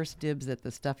want first dibs at the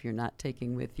stuff you're not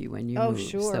taking with you when you move.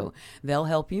 Sure. So they'll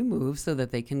help you move so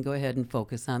that they can go ahead and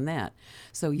focus on that.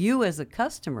 So you as a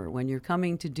customer, when you're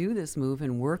coming to do this move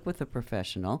and work with a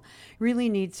professional, really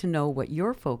need to know what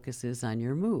your focus is on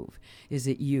your move. Is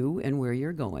it you and where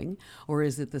you're going? Or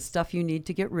is it the stuff you need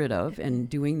to get rid of and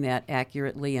doing that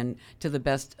accurately and to the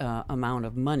best amount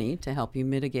of money to help you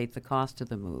mitigate the cost of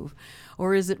the move?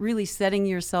 Or is it really setting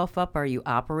yourself up? Are you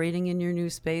operating in your new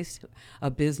space,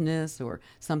 a business or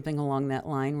something along that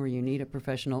line where you need a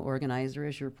professional organizer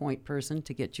as your point person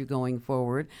to get you going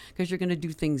forward because you're going to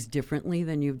do things differently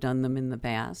than you've done them in the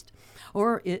past?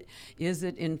 Or is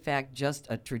it in fact just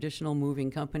a traditional moving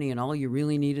company and all you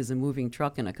really need is a moving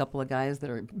truck and a couple of guys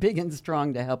that are big and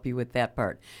strong to help you with that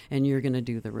part and you're going to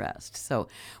do the rest? So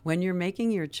when you're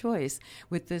making your choice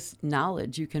with this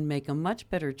knowledge, you can make a much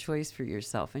better choice for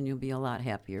yourself and you'll be a lot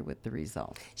happier with the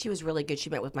result. She was really good. She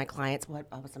met with my clients, was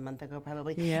a month ago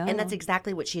probably? Yeah. And that's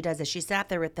exactly what she does is she sat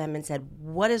there with them and said,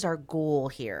 what is our goal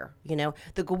here? You know,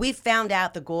 we found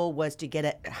out the goal was to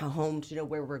get a home to know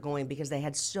where we're going because they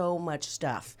had so much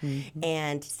stuff. Mm-hmm.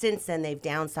 And since then they've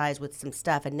downsized with some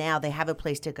stuff and now they have a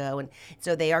place to go. And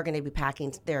so they are going to be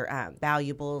packing their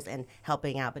valuables and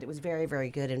helping out. But it was very, very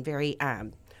good and very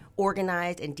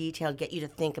organized and detailed, get you to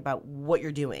think about what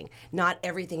you're doing, not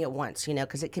everything at once, you know,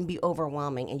 because it can be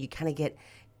overwhelming and you kind of get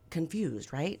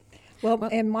confused, right? Well,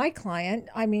 and my client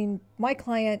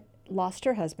lost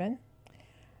her husband,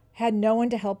 had no one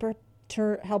to help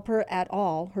her at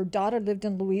all. Her daughter lived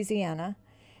in Louisiana,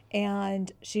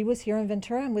 and she was here in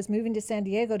Ventura and was moving to San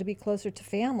Diego to be closer to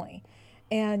family,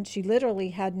 and she literally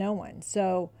had no one.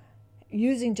 So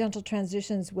using Gentle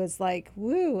Transitions was like,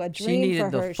 woo, a dream for her. She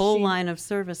needed the full line of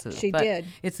services. She did.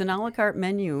 It's an a la carte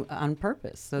menu on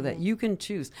purpose so that you can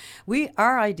choose.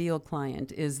 Our ideal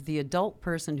client is the adult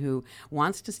person who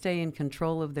wants to stay in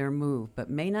control of their move but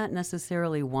may not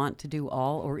necessarily want to do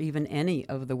all or even any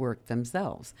of the work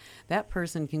themselves. That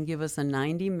person can give us a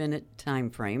 90-minute time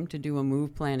frame to do a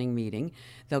move planning meeting.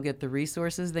 They'll get the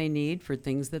resources they need for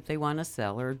things that they want to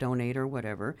sell or donate or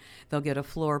whatever. They'll get a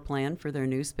floor plan for their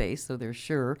new space so they're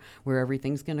sure where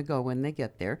everything's going to go when they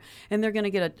get there. And they're going to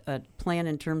get a plan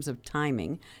in terms of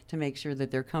timing to make sure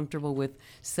that they're comfortable with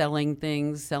selling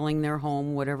things, selling their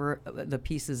home, whatever the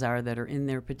pieces are that are in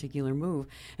their particular move.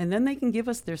 And then they can give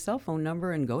us their cell phone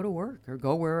number and go to work or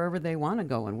go wherever they want to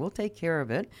go, and we'll take care of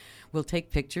it. We'll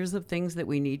take pictures of things that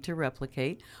we need to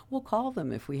replicate. We'll call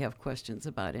them if we have questions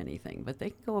about anything, but they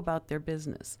can go about their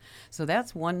business. So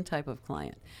that's one type of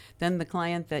client. Then the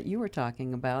client that you were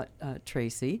talking about,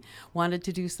 Tracy, wanted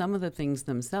to do some of the things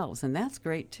themselves, and that's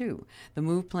great too. The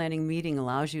move planning meeting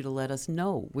allows you to let us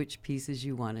know which pieces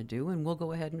you want to do, and we'll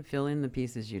go ahead and fill in the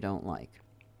pieces you don't like.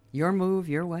 Your move,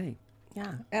 your way.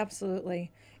 Yeah,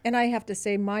 absolutely. And I have to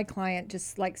say, my client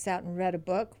just sat and read a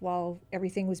book while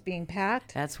everything was being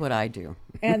packed. That's what I do.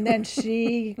 And then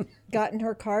she got in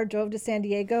her car, drove to San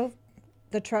Diego.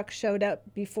 The truck showed up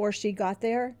before she got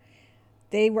there.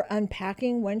 They were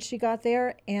unpacking when she got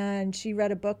there, and she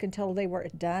read a book until they were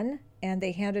done, and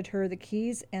they handed her the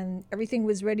keys, and everything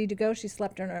was ready to go. She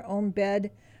slept in her own bed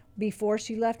before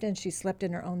she left, and she slept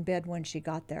in her own bed when she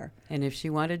got there. And if she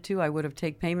wanted to, I would have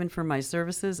taken payment for my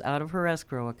services out of her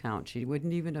escrow account. She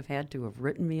wouldn't even have had to have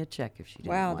written me a check if she didn't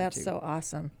want to. Wow, that's so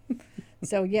awesome.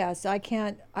 So yes, I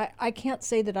can't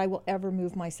say that I will ever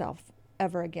move myself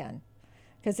ever again,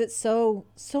 because it's so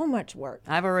much work.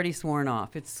 I've already sworn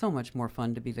off. It's so much more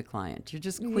fun to be the client. You're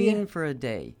just queen Yeah. for a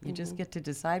day. You just get to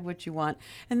decide what you want,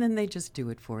 and then they just do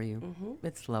it for you.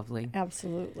 It's lovely.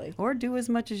 Absolutely. Or do as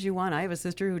much as you want. I have a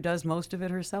sister who does most of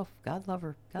it herself. God love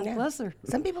her. God Yeah. bless her.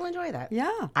 Some people enjoy that.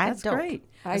 Yeah, I that's don't. great.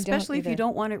 I don't Especially if you either.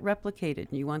 don't want it replicated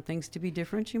and you want things to be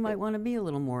different, you might want to be a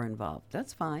little more involved.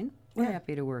 That's fine. We're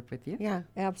happy to work with you. Yeah.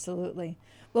 Absolutely.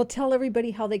 Well, tell everybody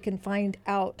how they can find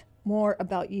out more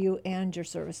about you and your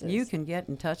services. You can get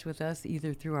in touch with us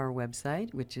either through our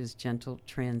website, which is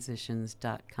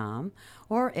gentletransitions.com,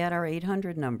 or at our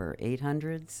 800 number,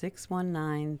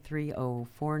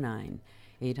 800-619-3049,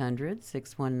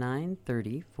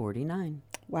 800-619-3049.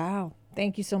 Wow.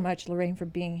 Thank you so much, Lorraine, for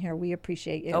being here. We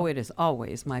appreciate you. Oh, it is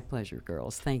always my pleasure,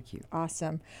 girls. Thank you.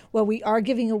 Awesome. Well, we are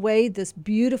giving away this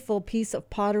beautiful piece of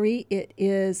pottery. It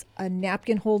is a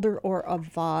napkin holder or a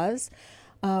vase,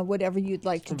 whatever you'd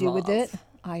like to do with it.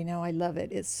 I know, I love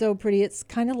it. It's so pretty. It's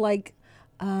kind of like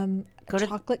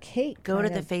chocolate cake. Go to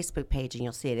kind the of. Facebook page and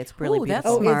you'll see it. It's really Oh, that's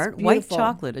beautiful. smart. it's White beautiful.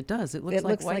 chocolate. It does. It looks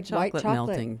like white chocolate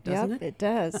melting, doesn't Yep, it? it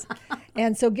does.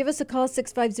 And so give us a call,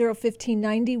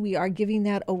 650-1590. We are giving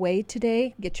that away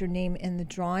today. Get your name in the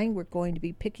drawing. We're going to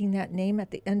be picking that name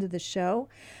at the end of the show.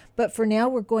 But for now,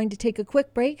 we're going to take a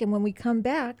quick break. And when we come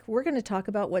back, we're going to talk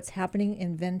about what's happening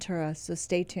in Ventura. So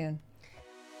stay tuned.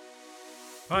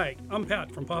 Hi, I'm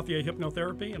Pat from Pothier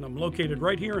Hypnotherapy, and I'm located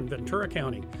right here in Ventura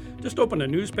County. Just open a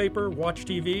newspaper, watch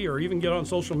TV, or even get on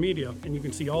social media, and you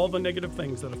can see all the negative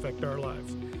things that affect our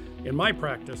lives. In my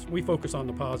practice, we focus on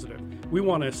the positive. We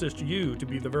want to assist you to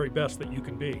be the very best that you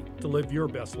can be, to live your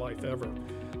best life ever.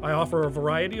 I offer a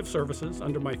variety of services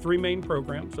under my three main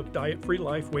programs of diet-free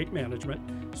life, weight management,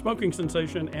 smoking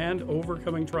cessation, and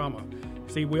overcoming trauma.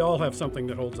 See, we all have something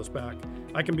that holds us back.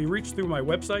 I can be reached through my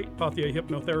website,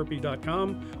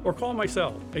 pothierhypnotherapy.com, or call my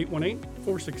cell,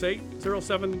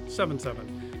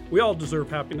 818-468-0777. We all deserve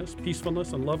happiness,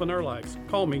 peacefulness, and love in our lives.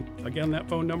 Call me. Again, that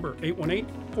phone number,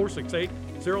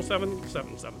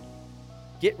 818-468-0777.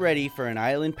 Get ready for an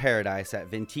island paradise at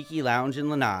Ventiki Lounge in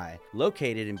Lanai.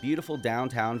 Located in beautiful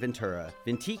downtown Ventura,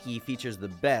 Ventiki features the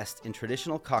best in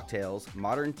traditional cocktails,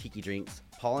 modern tiki drinks,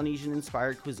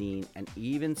 Polynesian-inspired cuisine, and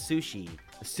even sushi.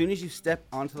 As soon as you step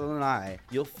onto the lanai,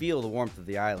 you'll feel the warmth of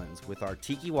the islands with our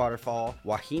tiki waterfall,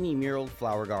 wahine muraled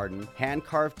flower garden,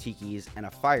 hand-carved tikis, and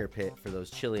a fire pit for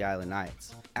those chilly island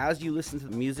nights. As you listen to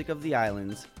the music of the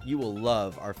islands, you will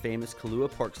love our famous Kalua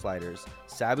pork sliders,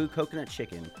 Sabu coconut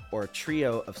chicken, or a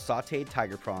trio of sauteed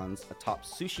tiger prawns atop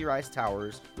sushi rice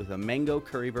towers with a mango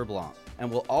curry beurre blanc. And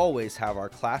we'll always have our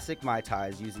classic Mai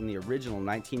Tais using the original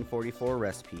 1944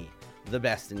 recipe, the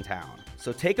best in town.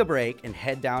 So take a break and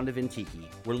head down to Ventiki.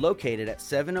 We're located at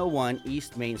 701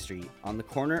 East Main Street on the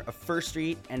corner of First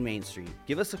Street and Main Street.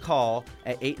 Give us a call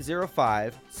at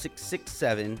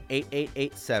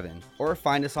 805-667-8887 or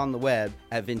find us on the web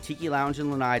at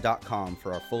VentikiLoungeandLanai.com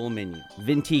for our full menu.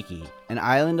 Ventiki, an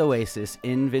island oasis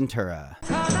in Ventura.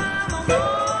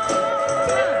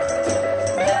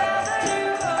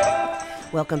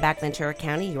 Welcome back, Ventura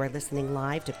County. You are listening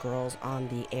live to Girls on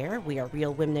the Air. We are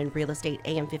Real Women in Real Estate,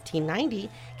 AM 1590,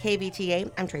 KVTA.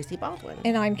 I'm Tracy Baldwin.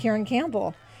 And I'm Karen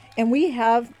Campbell. And we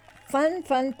have fun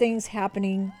things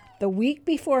happening the week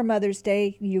before Mother's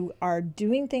Day. You are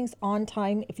doing things on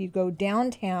time if you go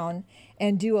downtown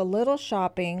and do a little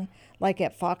shopping, like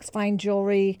at Fox Fine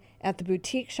Jewelry, at the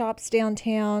boutique shops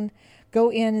downtown.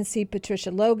 go in and see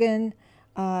Patricia Logan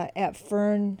at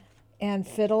Fern and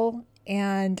Fiddle,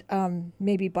 and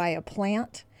maybe buy a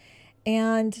plant.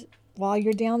 And while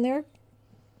you're down there,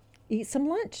 eat some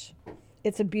lunch.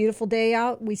 It's a beautiful day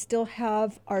out. We still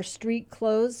have our street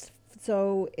closed,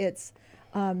 so it's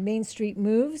Main Street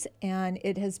Moves, and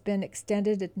it has been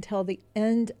extended until the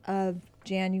end of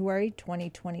January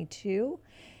 2022.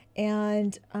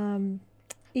 And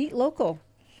eat local.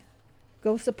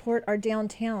 Go support our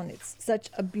downtown. It's such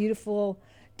a beautiful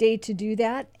day to do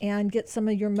that and get some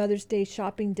of your Mother's Day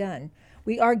shopping done.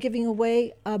 We are giving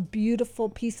away a beautiful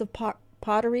piece of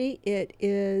pottery. It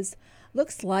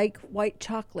looks like white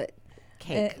chocolate,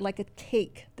 Cake. like a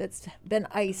cake that's been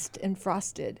iced and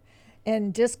frosted,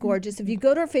 and just gorgeous. If you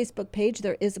go to our Facebook page,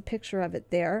 there is a picture of it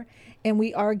there, and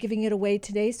we are giving it away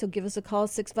today. So give us a call,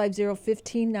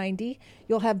 650-1590.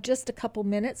 You'll have just a couple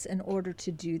minutes in order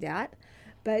to do that.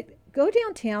 But go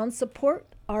downtown, support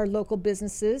our local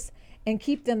businesses, and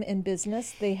keep them in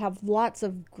business. They have lots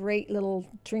of great little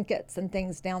trinkets and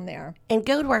things down there. And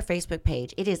go to our Facebook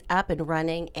page. It is up and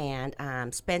running, and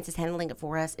Spence is handling it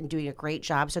for us and doing a great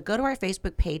job. So go to our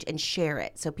Facebook page and share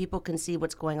it so people can see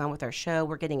what's going on with our show.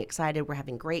 We're getting excited. We're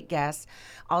having great guests.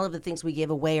 All of the things we give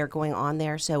away are going on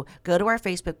there. So go to our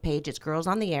Facebook page. It's Girls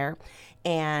on the Air,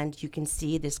 and you can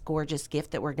see this gorgeous gift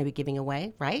that we're going to be giving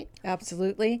away, right?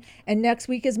 Absolutely. And next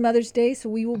week is Mother's Day, so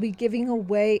we will be giving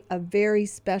away a very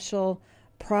special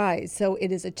prize. So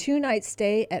it is a 2-night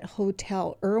stay at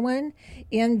Hotel Irwin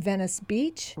in Venice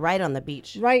Beach. Right on the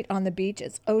beach. Right on the beach.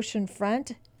 It's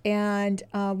oceanfront. And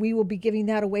we will be giving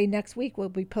that away next week. We'll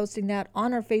be posting that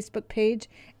on our Facebook page,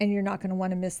 and you're not going to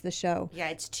want to miss the show. Yeah,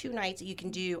 it's 2 nights. You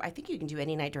can do, I think you can do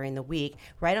any night during the week,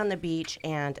 right on the beach.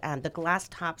 And the Glass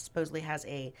Top supposedly has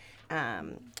a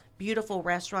beautiful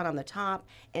restaurant on the top.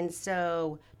 And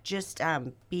so just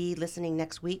be listening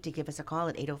next week to give us a call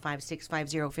at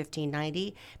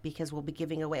 805-650-1590, because we'll be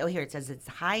giving away, here it says it's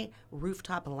High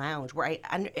Rooftop Lounge, where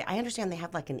I understand they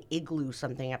have like an igloo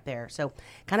something up there. So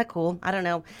kind of cool. I don't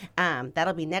know.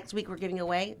 That'll be next week we're giving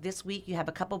away. This week you have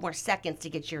a couple more seconds to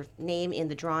get your name in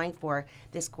the drawing for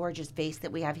this gorgeous vase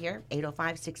that we have here,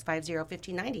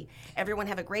 805-650-1590. Everyone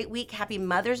have a great week. Happy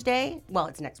Mother's Day. Well,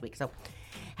 it's next week, so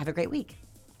have a great week.